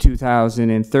 to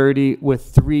 2030, with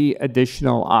 3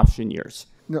 additional option years.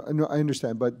 No, I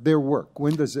understand, but their work,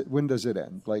 when does it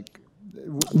end? Like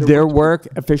their work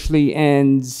officially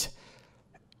ends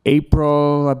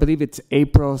April, I believe it's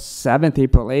April 7th,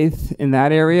 April 8th, in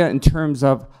that area, in terms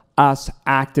of us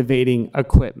activating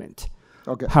equipment.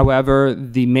 Okay. However,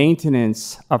 the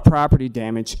maintenance of property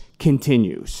damage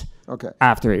continues. Okay.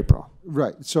 After April.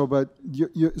 Right. So, but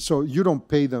you don't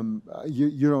pay them.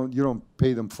 You don't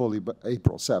pay them fully, but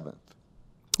April 7th.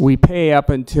 We pay up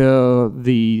until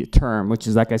the term, which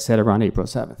is, like I said, around April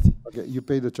 7th. Okay, you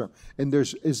pay the term. And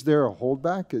is there a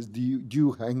holdback? Do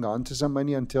you hang on to some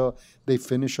money until they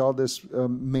finish all this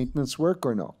maintenance work,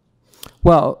 or no?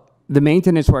 Well, the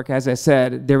maintenance work, as I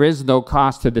said, there is no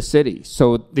cost to the city.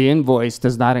 So the invoice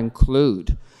does not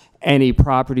include any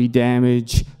property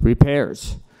damage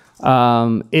repairs.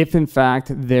 If, in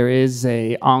fact, there is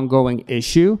a ongoing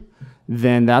issue,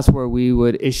 then that's where we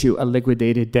would issue a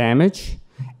liquidated damage,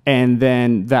 and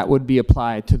then that would be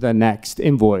applied to the next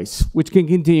invoice, which can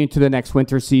continue to the next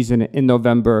winter season in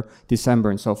November,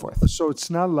 December, and so forth. So it's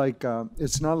not like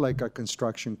a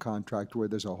construction contract where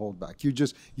there's a holdback.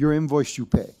 Your invoice you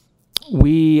pay.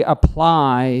 We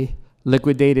apply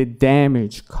liquidated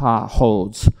damage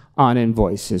holds on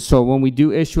invoices. So when we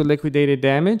do issue a liquidated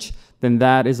damage, then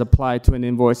that is applied to an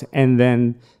invoice, and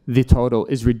then the total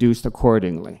is reduced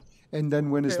accordingly. And then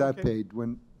when is that paid?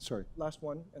 Sorry. Last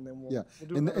one, and then we'll. Yeah,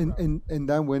 we'll do and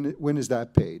then when is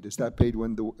that paid? Is that paid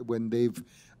when they've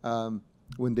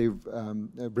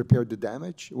repaired the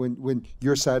damage? When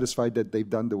you're satisfied that they've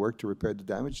done the work to repair the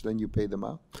damage, then you pay them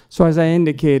out? So as I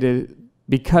indicated,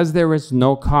 because there is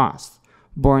no cost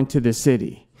borne to the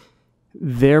city,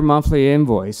 their monthly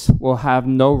invoice will have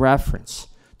no reference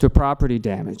to property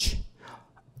damage.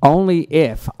 Only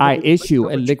if I issue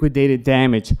a liquidated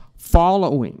damage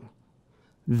following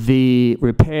the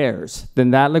repairs,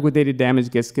 then that liquidated damage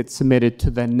gets submitted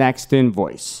to the next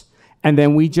invoice. And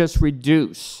then we just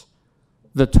reduce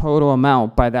the total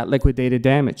amount by that liquidated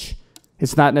damage.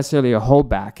 It's not necessarily a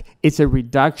holdback. It's a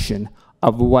reduction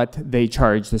of what they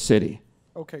charge the city.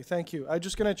 Okay, thank you. I'm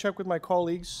just going to check with my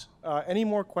colleagues. Any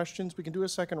more questions? We can do a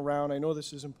second round. I know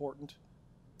this is important.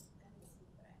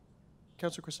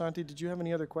 Councilor Crisanti, did you have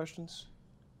any other questions?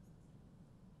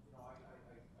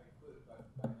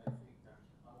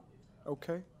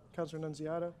 Okay. Councilor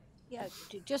Nunziata? Yeah,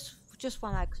 just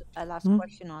one last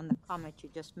question on the comment you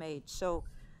just made. So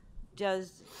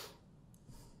does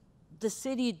the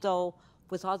city, though,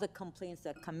 with all the complaints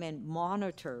that come in,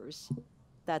 monitors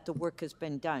that the work has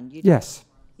been done? Yes.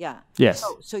 Yeah. Yes.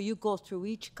 So you go through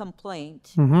each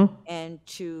complaint and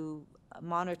to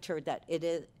monitor that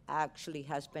it actually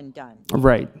has been done.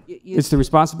 Right. It's the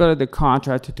responsibility of the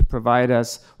contractor to provide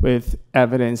us with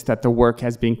evidence that the work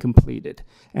has been completed,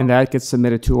 and that gets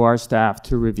submitted to our staff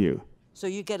to review. So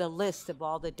you get a list of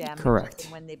all the damage. Correct.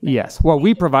 When they've been Yes. Well,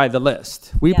 we provide the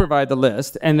list. We provide the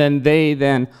list, and then they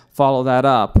then follow that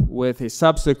up with a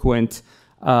subsequent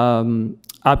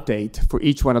update for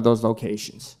each one of those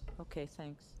locations. Okay,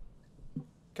 thanks.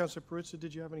 Councilor Peruzza,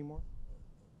 did you have any more?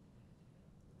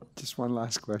 Just one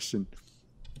last question.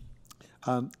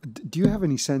 Do you have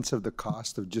any sense of the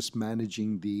cost of just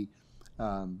managing the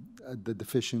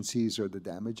deficiencies or the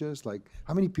damages? Like,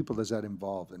 how many people does that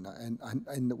involve?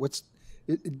 And what's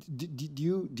do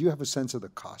you have a sense of the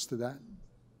cost of that?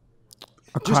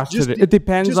 It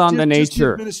depends on the nature. Just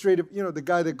the administrative, the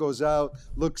guy that goes out,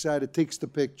 looks at it, takes the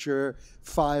picture,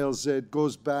 files it,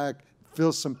 goes back,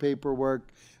 fills some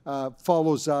paperwork,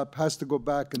 follows up, has to go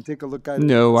back and take a look at it.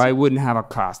 No, I wouldn't have a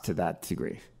cost to that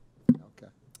degree.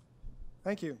 Okay.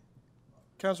 Thank you.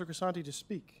 Councilor Crisanti to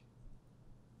speak.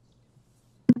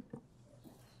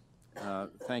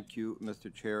 Thank you,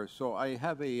 Mr. Chair. So I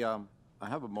have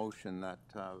a motion that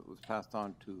was passed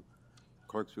on to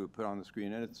clerks who put on the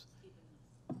screen, and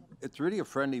it's really a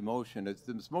friendly motion.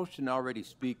 This motion already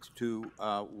speaks to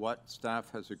what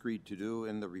staff has agreed to do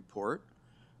in the report,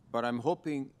 but I'm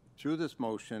hoping through this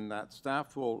motion that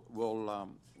staff will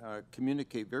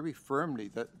communicate very firmly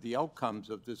that the outcomes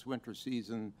of this winter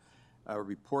season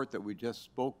report that we just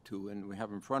spoke to and we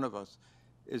have in front of us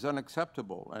is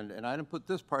unacceptable. And I didn't put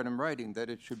this part in writing, that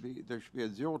there should be a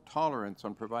zero tolerance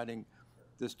on providing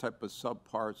this type of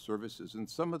subpar services. And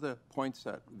some of the points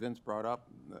that Vince brought up,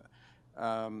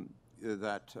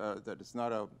 that it's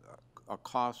not a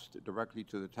cost directly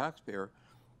to the taxpayer,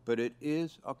 but it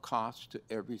is a cost to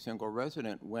every single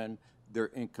resident when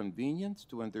they're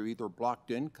inconvenienced, when they're either blocked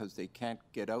in because they can't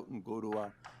get out and go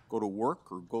to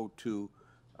work or go to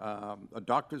a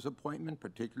doctor's appointment,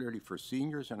 particularly for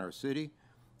seniors in our city.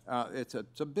 It's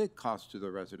a big cost to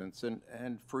the residents,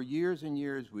 and for years and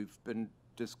years we've been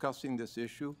discussing this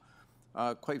issue.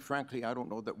 Quite frankly, I don't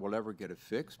know that we'll ever get it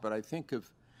fixed, but I think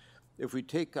if we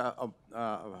take a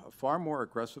far more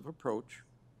aggressive approach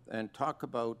and talk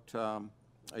about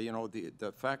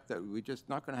the fact that we're just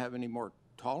not going to have any more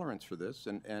tolerance for this,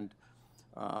 and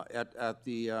at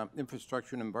the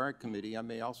Infrastructure and Environment Committee, I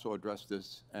may also address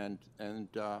this and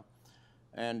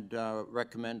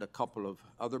recommend a couple of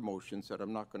other motions that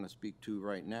I'm not going to speak to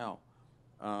right now.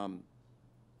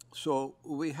 So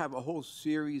we have a whole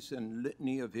series and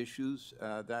litany of issues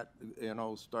that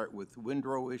start with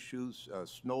windrow issues,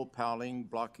 snow piling,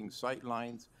 blocking sight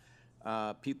lines,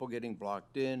 people getting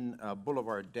blocked in,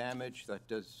 boulevard damage that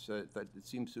it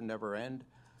seems to never end.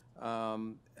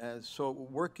 So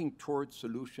working towards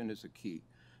solution is a key.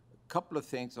 A couple of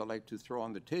things I'd like to throw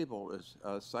on the table is,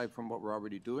 aside from what we're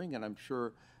already doing, and I'm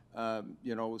sure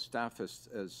staff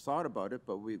has thought about it,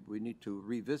 but we need to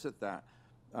revisit that.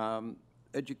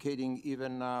 Educating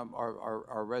even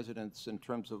our residents in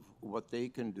terms of what they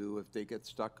can do if they get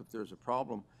stuck, if there's a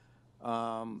problem.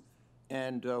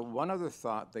 And one other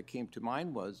thought that came to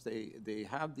mind was they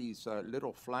have these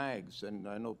little flags, and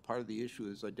I know part of the issue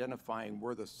is identifying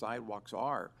where the sidewalks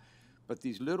are, but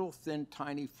these little thin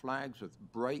tiny flags with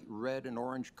bright red and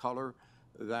orange color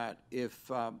that it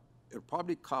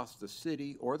probably costs the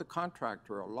city or the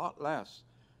contractor a lot less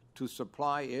to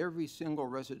supply every single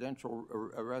residential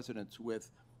residence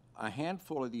with a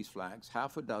handful of these flags,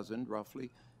 half a dozen roughly,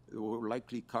 will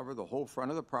likely cover the whole front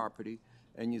of the property,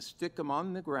 and you stick them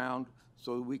on the ground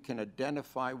so we can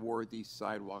identify where these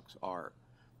sidewalks are.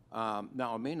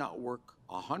 Now, it may not work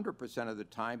 100% of the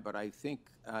time, but I think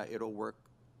it'll work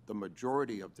the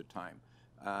majority of the time.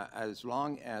 as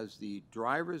long as the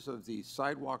drivers of the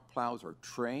sidewalk plows are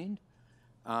trained,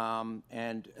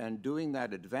 and doing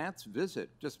that advance visit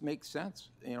just makes sense.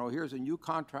 You know, here's a new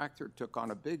contractor, took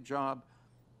on a big job,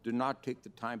 did not take the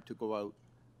time to go out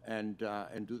and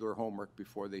do their homework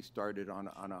before they started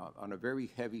on a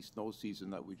very heavy snow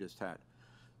season that we just had.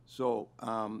 So,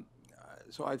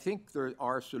 so I think there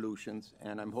are solutions,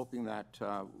 and I'm hoping that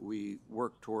we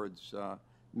work towards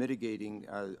mitigating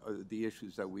the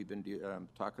issues that we've been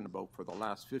talking about for the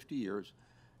last 50 years,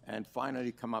 and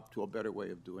finally come up to a better way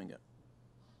of doing it.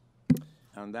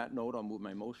 On that note, I'll move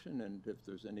my motion, and if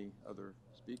there's any other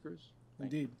speakers.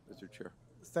 Indeed. Mr. Chair.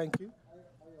 Thank you. I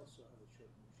also have a short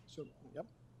motion. So,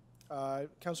 yep.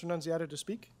 Councillor Nunziata to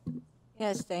speak.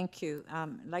 Yes, thank you.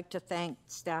 I'd like to thank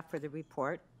staff for the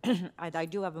report. I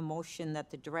do have a motion that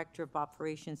the Director of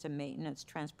Operations and Maintenance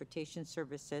Transportation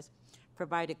Services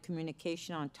provide a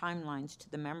communication on timelines to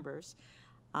the members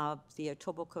of the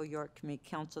Etobicoke York Community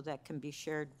Council that can be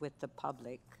shared with the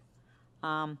public.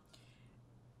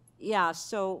 Yeah,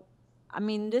 so, I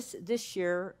mean, this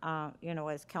year, you know,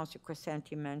 as Councillor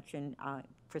Crescenti mentioned,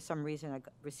 for some reason I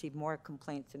received more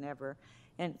complaints than ever.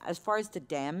 And as far as the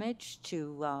damage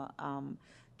to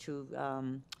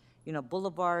you know,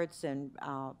 boulevards and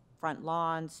front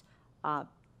lawns,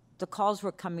 the calls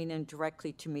were coming in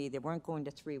directly to me. They weren't going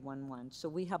to 311. So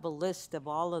we have a list of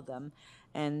all of them,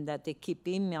 and that they keep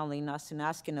emailing us and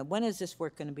asking, when is this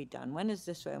work going to be done? When is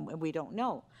this? And we don't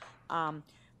know.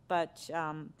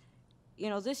 You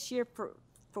know, this year,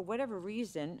 for whatever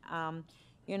reason,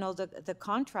 you know, the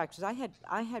contractors, I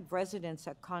had residents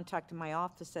that contacted my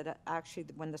office that actually,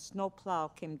 when the snow plow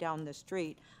came down the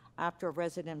street, after a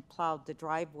resident plowed the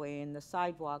driveway and the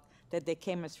sidewalk, that they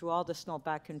came and threw all the snow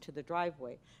back into the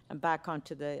driveway and back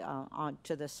onto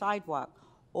the sidewalk.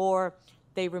 Or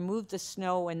they removed the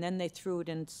snow and then they threw it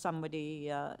in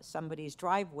somebody's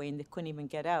driveway and they couldn't even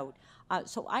get out.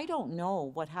 So I don't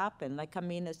know what happened. Like, I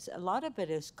mean, a lot of it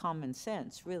is common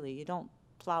sense, really. You don't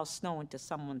plow snow into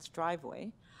someone's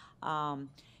driveway.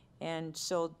 And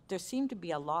so there seemed to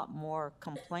be a lot more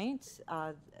complaints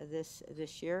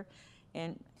this year.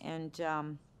 And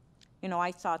you know,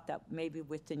 I thought that maybe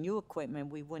with the new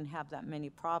equipment, we wouldn't have that many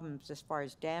problems as far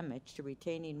as damage to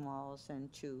retaining walls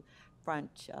and to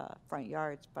front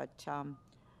yards, but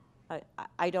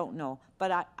I don't know.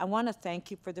 But I want to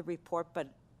thank you for the report, but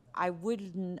I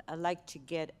would like to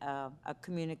get a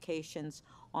communications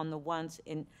on the ones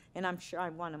and I'm sure I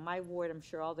want in my ward, I'm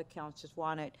sure all the councillors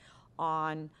want it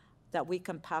on, that we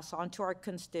can pass on to our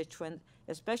constituents,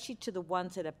 especially to the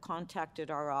ones that have contacted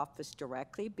our office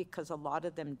directly, because a lot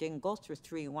of them didn't go through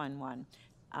 311,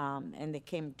 and they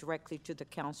came directly to the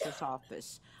council's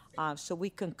office. So we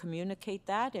can communicate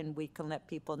that, and we can let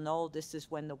people know this is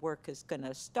when the work is going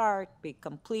to start, be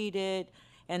completed,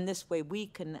 and this way we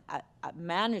can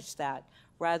manage that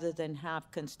rather than have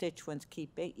constituents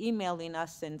keep emailing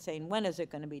us and saying, when is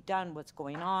it going to be done, what's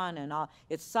going on, and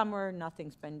it's summer,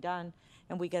 nothing's been done,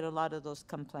 and we get a lot of those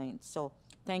complaints. So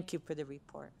thank you for the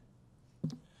report.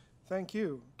 Thank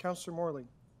you. Councillor Morley.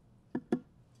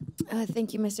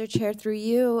 Thank you, Mr. Chair. Through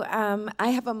you, I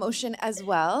have a motion as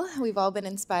well. We've all been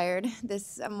inspired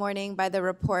this morning by the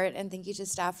report, and thank you to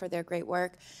staff for their great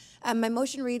work. My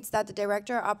motion reads that the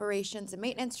Director of Operations and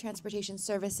Maintenance Transportation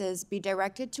Services be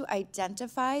directed to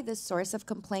identify the source of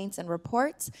complaints and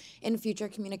reports in future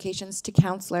communications to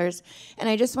councillors. And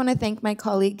I just want to thank my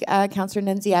colleague, Councillor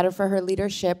Nunziata, for her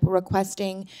leadership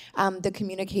requesting the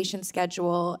communication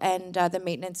schedule and the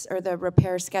maintenance or the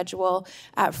repair schedule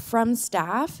from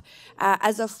staff.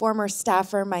 As a former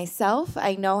staffer myself,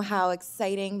 I know how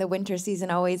exciting the winter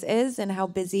season always is and how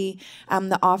busy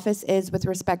the office is with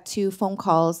respect to phone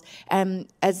calls.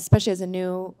 Especially as a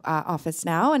new office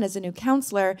now and as a new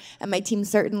councillor, and my team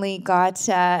certainly got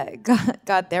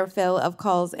their fill of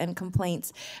calls and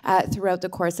complaints throughout the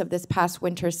course of this past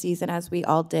winter season, as we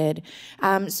all did.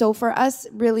 So for us,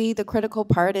 really, the critical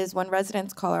part is when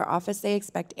residents call our office, they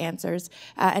expect answers,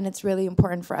 and it's really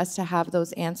important for us to have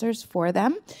those answers for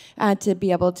them to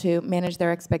be able to manage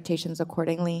their expectations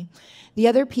accordingly. The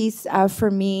other piece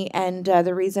for me, and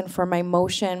the reason for my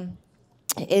motion,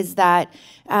 is that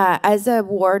as a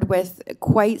ward with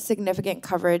quite significant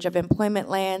coverage of employment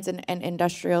lands and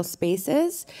industrial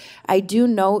spaces, I do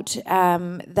note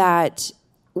that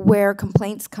where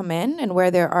complaints come in and where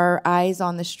there are eyes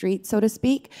on the street, so to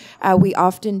speak, we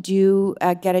often do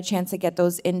get a chance to get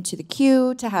those into the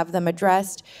queue to have them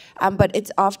addressed. But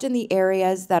it's often the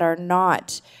areas that are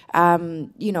not,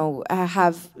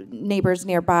 have neighbors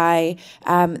nearby,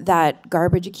 that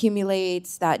garbage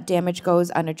accumulates, that damage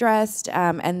goes unaddressed,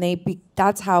 and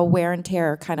that's how wear and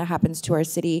tear kind of happens to our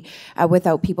city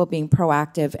without people being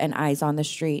proactive and eyes on the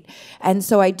street. And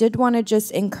so I did want to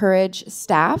just encourage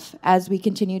staff as we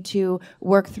continue to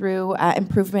work through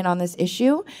improvement on this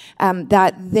issue,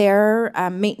 that their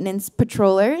maintenance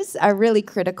patrollers are really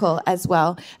critical as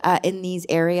well in these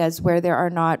areas where there are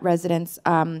not residents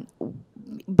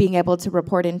being able to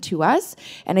report in to us.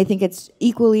 And I think it's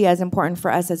equally as important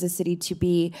for us as a city to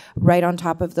be right on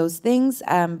top of those things,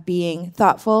 being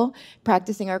thoughtful,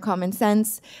 practicing our common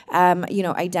sense,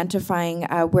 identifying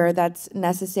where that's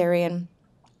necessary. And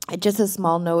just a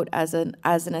small note as an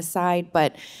aside,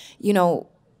 but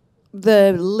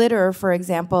the litter, for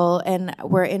example, and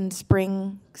we're in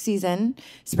spring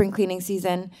cleaning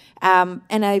season,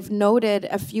 and I've noted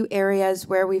a few areas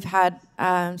where we've had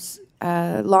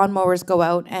lawnmowers go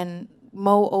out and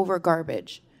mow over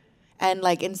garbage. And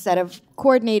instead of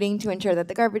coordinating to ensure that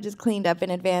the garbage is cleaned up in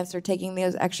advance or taking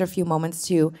those extra few moments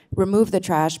to remove the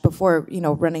trash before,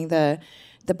 running the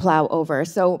plow over.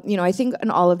 So, I think in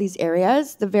all of these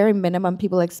areas, the very minimum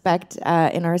people expect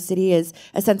in our city is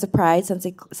a sense of pride,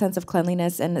 sense of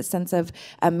cleanliness, and a sense of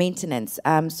maintenance.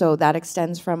 So that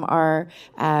extends from our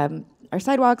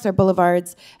sidewalks, our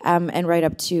boulevards, and right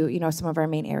up to some of our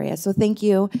main areas. So thank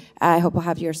you. I hope I'll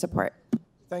have your support.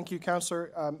 Thank you,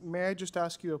 Councillor. May I just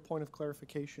ask you a point of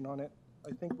clarification on it?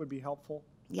 I think would be helpful.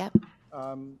 Yep.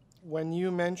 When you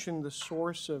mentioned the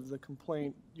source of the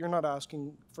complaint, you're not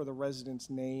asking for the resident's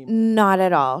name? Not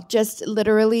at all. Just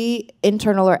literally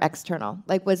internal or external.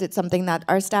 Was it something that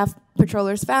our staff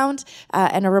patrollers found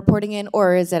and are reporting in,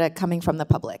 or is it coming from the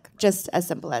public? Just as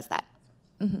simple as that.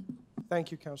 Mm-hmm. Thank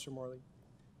you, Councillor Morley.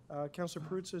 Councillor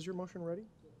Peruzza, is your motion ready?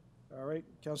 All right,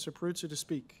 Councillor Peruzza to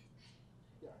speak.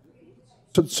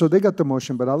 So they got the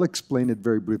motion, but I'll explain it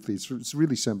very briefly. It's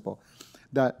really simple.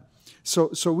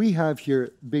 So we have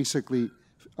here basically,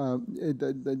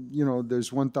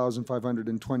 there's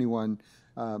 1,521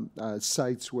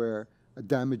 sites where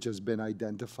damage has been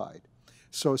identified.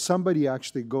 So somebody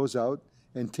actually goes out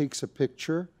and takes a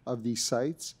picture of these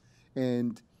sites,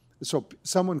 and so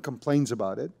someone complains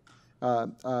about it,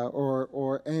 or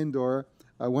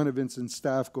one of Vincent's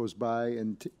staff goes by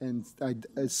and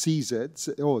sees it.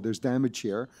 Oh, there's damage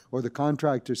here, or the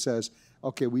contractor says,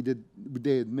 okay,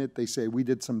 they admit, they say, we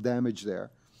did some damage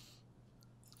there.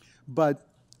 But,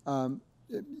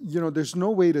 there's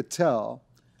no way to tell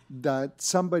that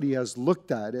somebody has looked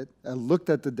at it and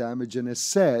looked at the damage and has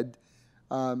said,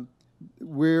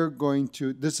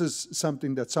 this is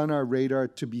something that's on our radar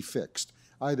to be fixed,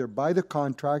 either by the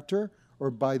contractor or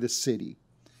by the city.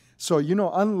 So,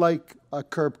 unlike a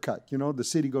curb cut, the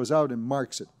city goes out and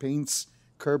marks it, paints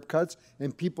curb cuts,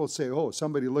 and people say, oh,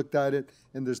 somebody looked at it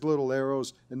and there's little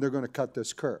arrows and they're going to cut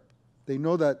this curb. They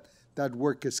know that that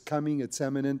work is coming, it's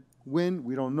imminent. When,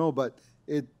 we don't know, but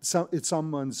it's on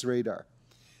someone's radar.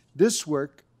 This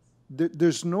work,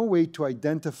 there's no way to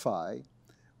identify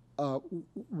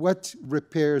what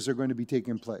repairs are going to be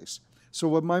taking place. So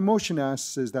what my motion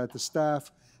asks is that the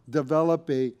staff develop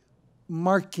a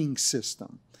marking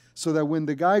system, so that when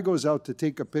the guy goes out to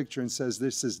take a picture and says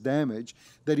this is damage,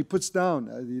 that he puts down,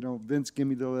 Vince, give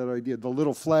me the little idea, the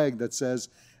little flag that says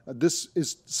this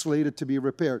is slated to be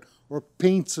repaired, or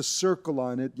paints a circle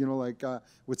on it,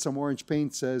 with some orange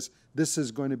paint, says this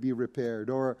is going to be repaired,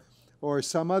 or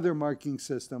some other marking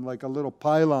system, like a little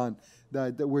pylon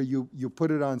where you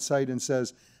put it on site and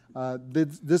says,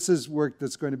 this is work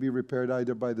that's going to be repaired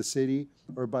either by the city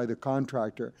or by the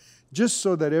contractor, just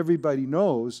so that everybody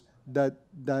knows that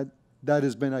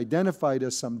has been identified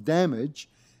as some damage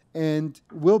and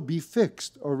will be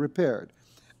fixed or repaired.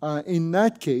 In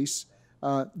that case,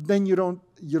 then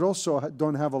you also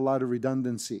don't have a lot of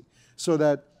redundancy, so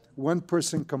that one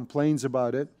person complains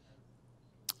about it,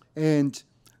 and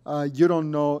you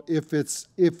don't know if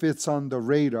it's on the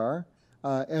radar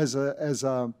as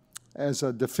a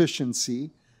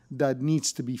deficiency that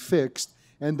needs to be fixed,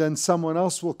 and then someone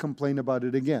else will complain about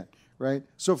it again. Right?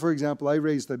 So, for example, I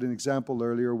raised an example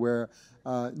earlier where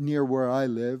near where I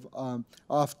live,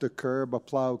 off the curb, a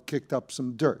plow kicked up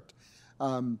some dirt.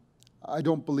 I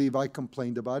don't believe I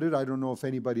complained about it. I don't know if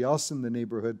anybody else in the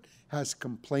neighborhood has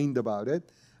complained about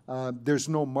it. There's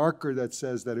no marker that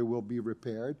says that it will be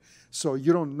repaired, so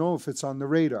you don't know if it's on the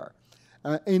radar.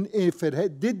 And if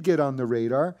it did get on the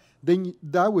radar, then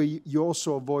that way you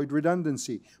also avoid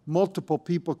redundancy. Multiple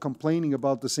people complaining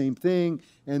about the same thing,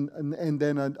 and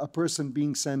then a person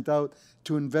being sent out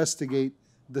to investigate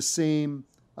the same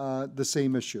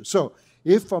issue. So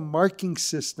if a marking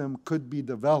system could be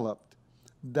developed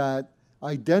that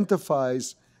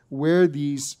identifies where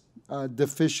these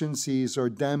deficiencies or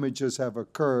damages have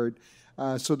occurred,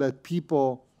 so that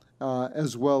people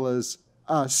as well as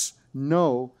us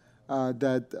know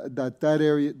that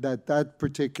area, that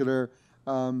particular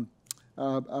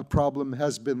problem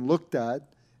has been looked at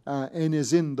and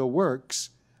is in the works,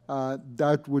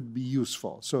 that would be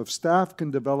useful. So if staff can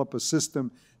develop a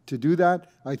system to do that,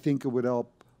 I think it would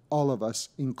help all of us,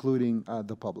 including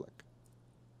the public.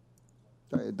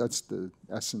 That's the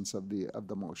essence of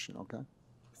the motion. Okay.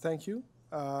 Thank you.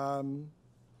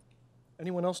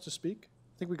 Anyone else to speak?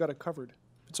 I think we got it covered.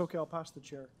 If it's okay, I'll pass the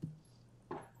chair.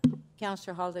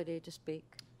 Councillor Holiday to speak.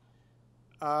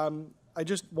 I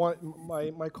just want,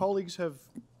 my colleagues have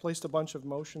placed a bunch of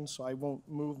motions, so I won't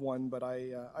move one, but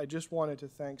I just wanted to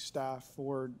thank staff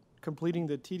for completing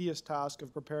the tedious task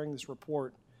of preparing this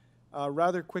report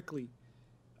rather quickly.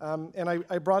 And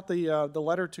I brought the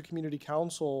letter to Community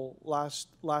Council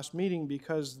last meeting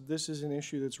because this is an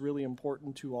issue that's really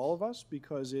important to all of us,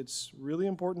 because it's really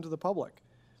important to the public.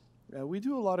 We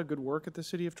do a lot of good work at the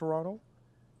City of Toronto.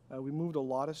 We moved a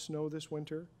lot of snow this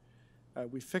winter.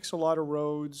 We fix a lot of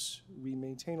roads. We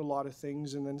maintain a lot of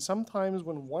things. And then sometimes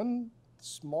when one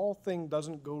small thing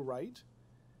doesn't go right,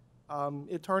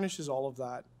 it tarnishes all of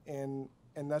that. And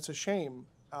that's a shame.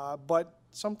 But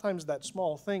sometimes that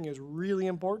small thing is really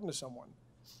important to someone.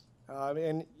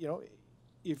 And, you know,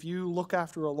 if you look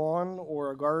after a lawn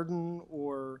or a garden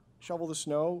or shovel the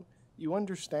snow, you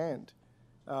understand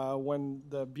when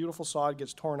the beautiful sod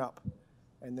gets torn up.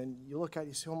 And then you look at it,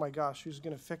 you say, oh my gosh, who's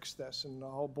going to fix this? And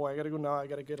oh boy, I got to go now, I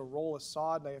got to get a roll of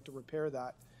sod and I have to repair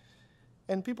that.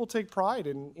 And people take pride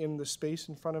in the space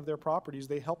in front of their properties.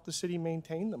 They help the city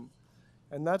maintain them.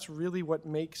 And that's really what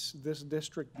makes this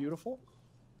district beautiful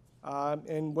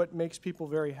and what makes people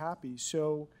very happy.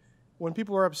 So when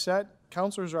people are upset,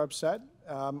 councillors are upset.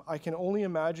 I can only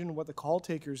imagine what the call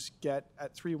takers get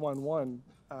at 311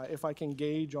 if I can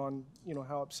gauge on, you know,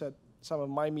 how upset some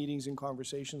of my meetings and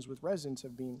conversations with residents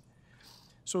have been.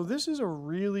 So this is a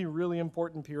really, really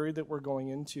important period that we're going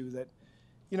into that,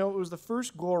 you know, it was the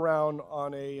first go around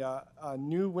on a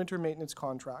new winter maintenance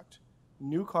contract,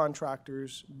 new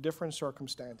contractors, different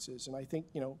circumstances. And I think,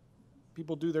 you know,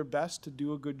 people do their best to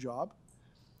do a good job.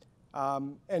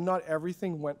 And not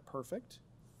everything went perfect,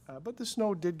 but the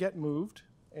snow did get moved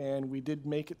and we did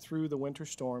make it through the winter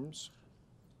storms.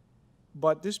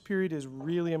 But this period is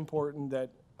really important that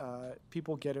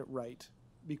people get it right,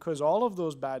 because all of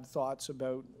those bad thoughts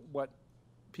about what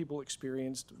people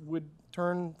experienced would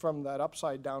turn from that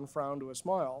upside down frown to a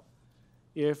smile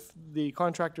if the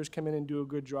contractors come in and do a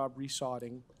good job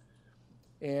resodding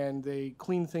and they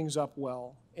clean things up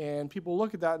well. And people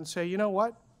look at that and say, you know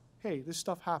what? Hey, this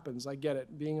stuff happens. I get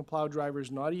it. Being a plow driver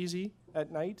is not easy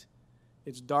at night.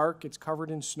 It's dark. It's covered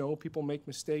in snow. People make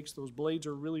mistakes. Those blades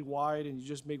are really wide and you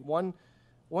just make one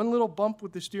little bump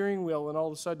with the steering wheel and all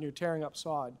of a sudden you're tearing up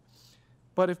sod.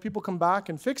 But if people come back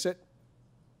and fix it,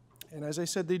 and as I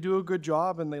said, they do a good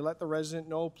job and they let the resident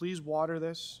know, please water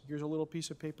this. Here's a little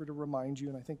piece of paper to remind you,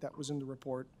 and I think that was in the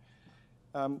report.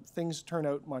 Things turn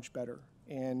out much better.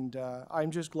 And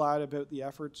I'm just glad about the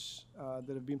efforts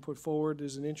that have been put forward.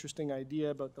 There's an interesting idea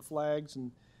about the flags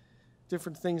and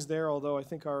different things there, although I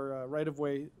think our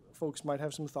right-of-way folks might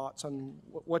have some thoughts on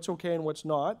what's okay and what's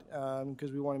not,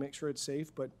 because we want to make sure it's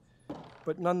safe.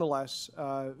 But nonetheless,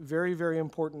 very, very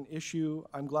important issue.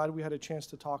 I'm glad we had a chance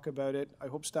to talk about it. I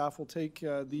hope staff will take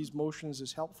these motions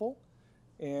as helpful,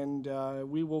 and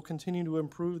we will continue to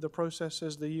improve the process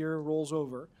as the year rolls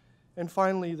over. And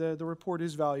finally, the report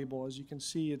is valuable. As you can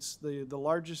see, it's the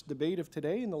largest debate of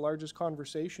today and the largest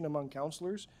conversation among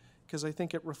councillors, because I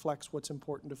think it reflects what's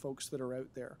important to folks that are out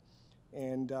there.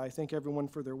 And I thank everyone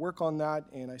for their work on that,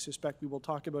 and I suspect we will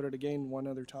talk about it again one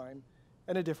other time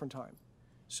at a different time.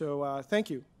 So thank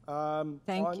you.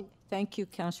 Thank you,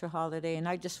 Councillor Holiday, and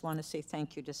I just want to say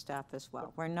thank you to staff as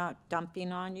well. We're not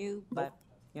dumping on you, but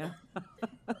yeah.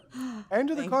 And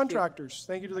to the contractors.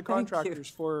 Thank you to the contractors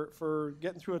for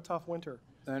getting through a tough winter.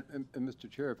 And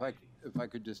Mr. Chair, if I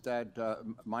could just add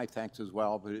my thanks as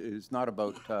well, but it's not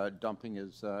about dumping,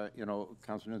 as you know,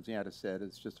 Councillor Nunziata said.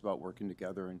 It's just about working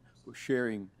together and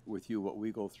sharing with you what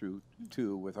we go through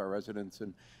too with our residents.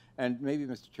 And maybe,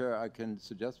 Mr. Chair, I can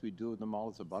suggest we do them all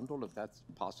as a bundle, if that's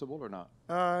possible or not.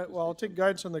 Well, I'll take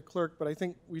guidance on the clerk, but I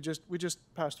think we just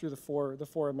passed through the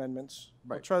four amendments.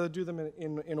 Right. I'll try to do them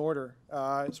in order.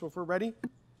 So if we're ready,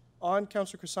 on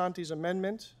Councillor Crisanti's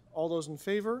amendment, all those in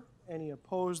favor? Any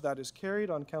opposed? That is carried.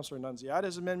 On Councillor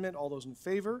Nunziata's amendment, all those in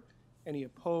favor? Any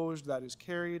opposed? That is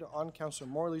carried. On Councillor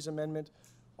Morley's amendment,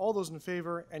 all those in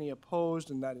favor? Any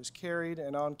opposed? And that is carried.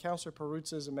 And on Councillor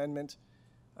Perruzza's amendment,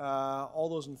 all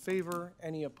those in favor?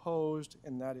 Any opposed?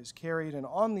 And that is carried. And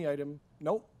on the item,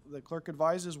 nope, the clerk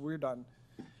advises we're done.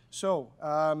 So,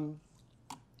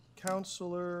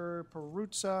 Councillor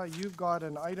Perruzza, you've got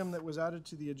an item that was added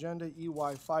to the agenda, EY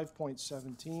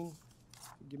 5.17.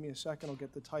 Give me a second, I'll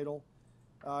get the title.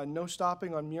 No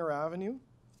stopping on Muir Avenue.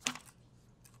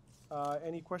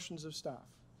 Any questions of staff?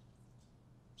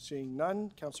 Seeing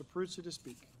none, Councillor Perruzza to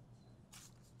speak.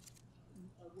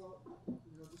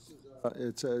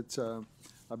 It's a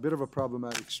bit of a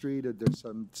problematic street. There's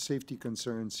some safety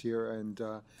concerns here, and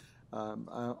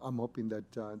I'm hoping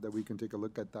that we can take a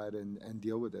look at that and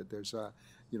deal with it. There's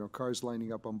cars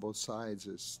lining up on both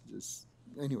sides.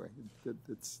 Anyway,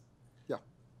 it's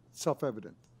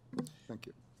self-evident. Thank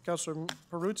you. Councillor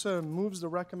Perruzza moves the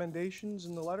recommendations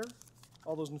in the letter.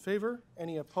 All those in favor?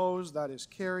 Any opposed? That is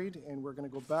carried. And we're going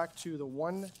to go back to the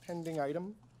one pending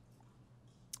item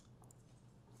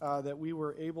that we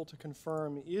were able to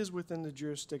confirm is within the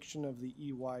jurisdiction of the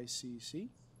EYCC.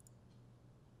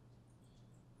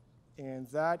 And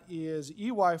that is EY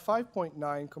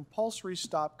 5.9, compulsory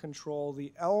stop control.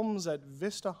 The Elms at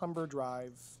Vista Humber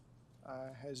Drive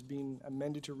has been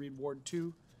amended to read Ward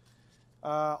 2.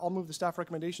 I'll move the staff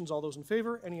recommendations. All those in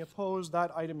favor? Any opposed?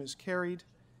 That item is carried.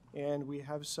 And we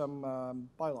have some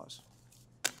bylaws.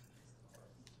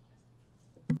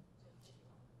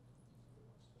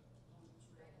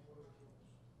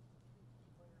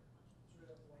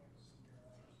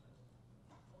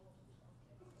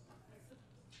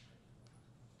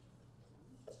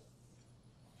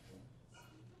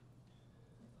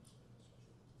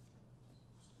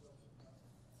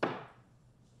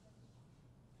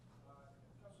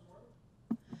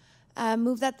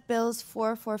 Move that the bills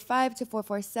 445 to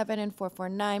 447 and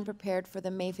 449 prepared for the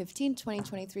May 15,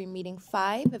 2023 meeting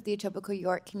 5 of the Etobicoke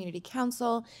York Community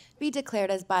Council be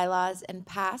declared as bylaws and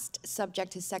passed,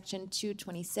 subject to Section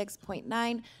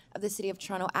 226.9 of the City of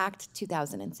Toronto Act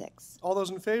 2006. All those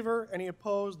in favor? Any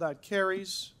opposed? That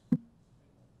carries.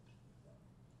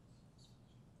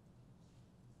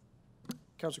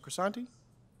 Councillor Crisanti?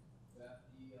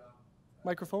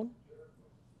 Microphone.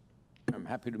 I'm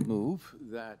happy to move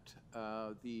that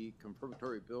the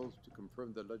confirmatory bills to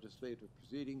confirm the legislative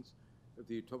proceedings of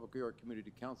the Etobicoke York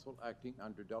Community Council acting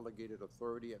under delegated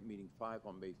authority at meeting 5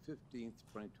 on May 15th,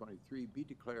 2023 be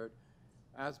declared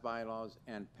as bylaws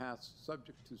and passed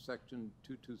subject to Section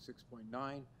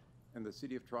 226.9 and the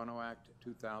City of Toronto Act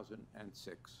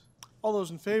 2006. All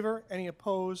those in favor? Any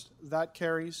opposed? That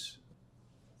carries.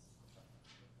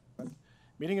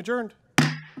 Meeting adjourned.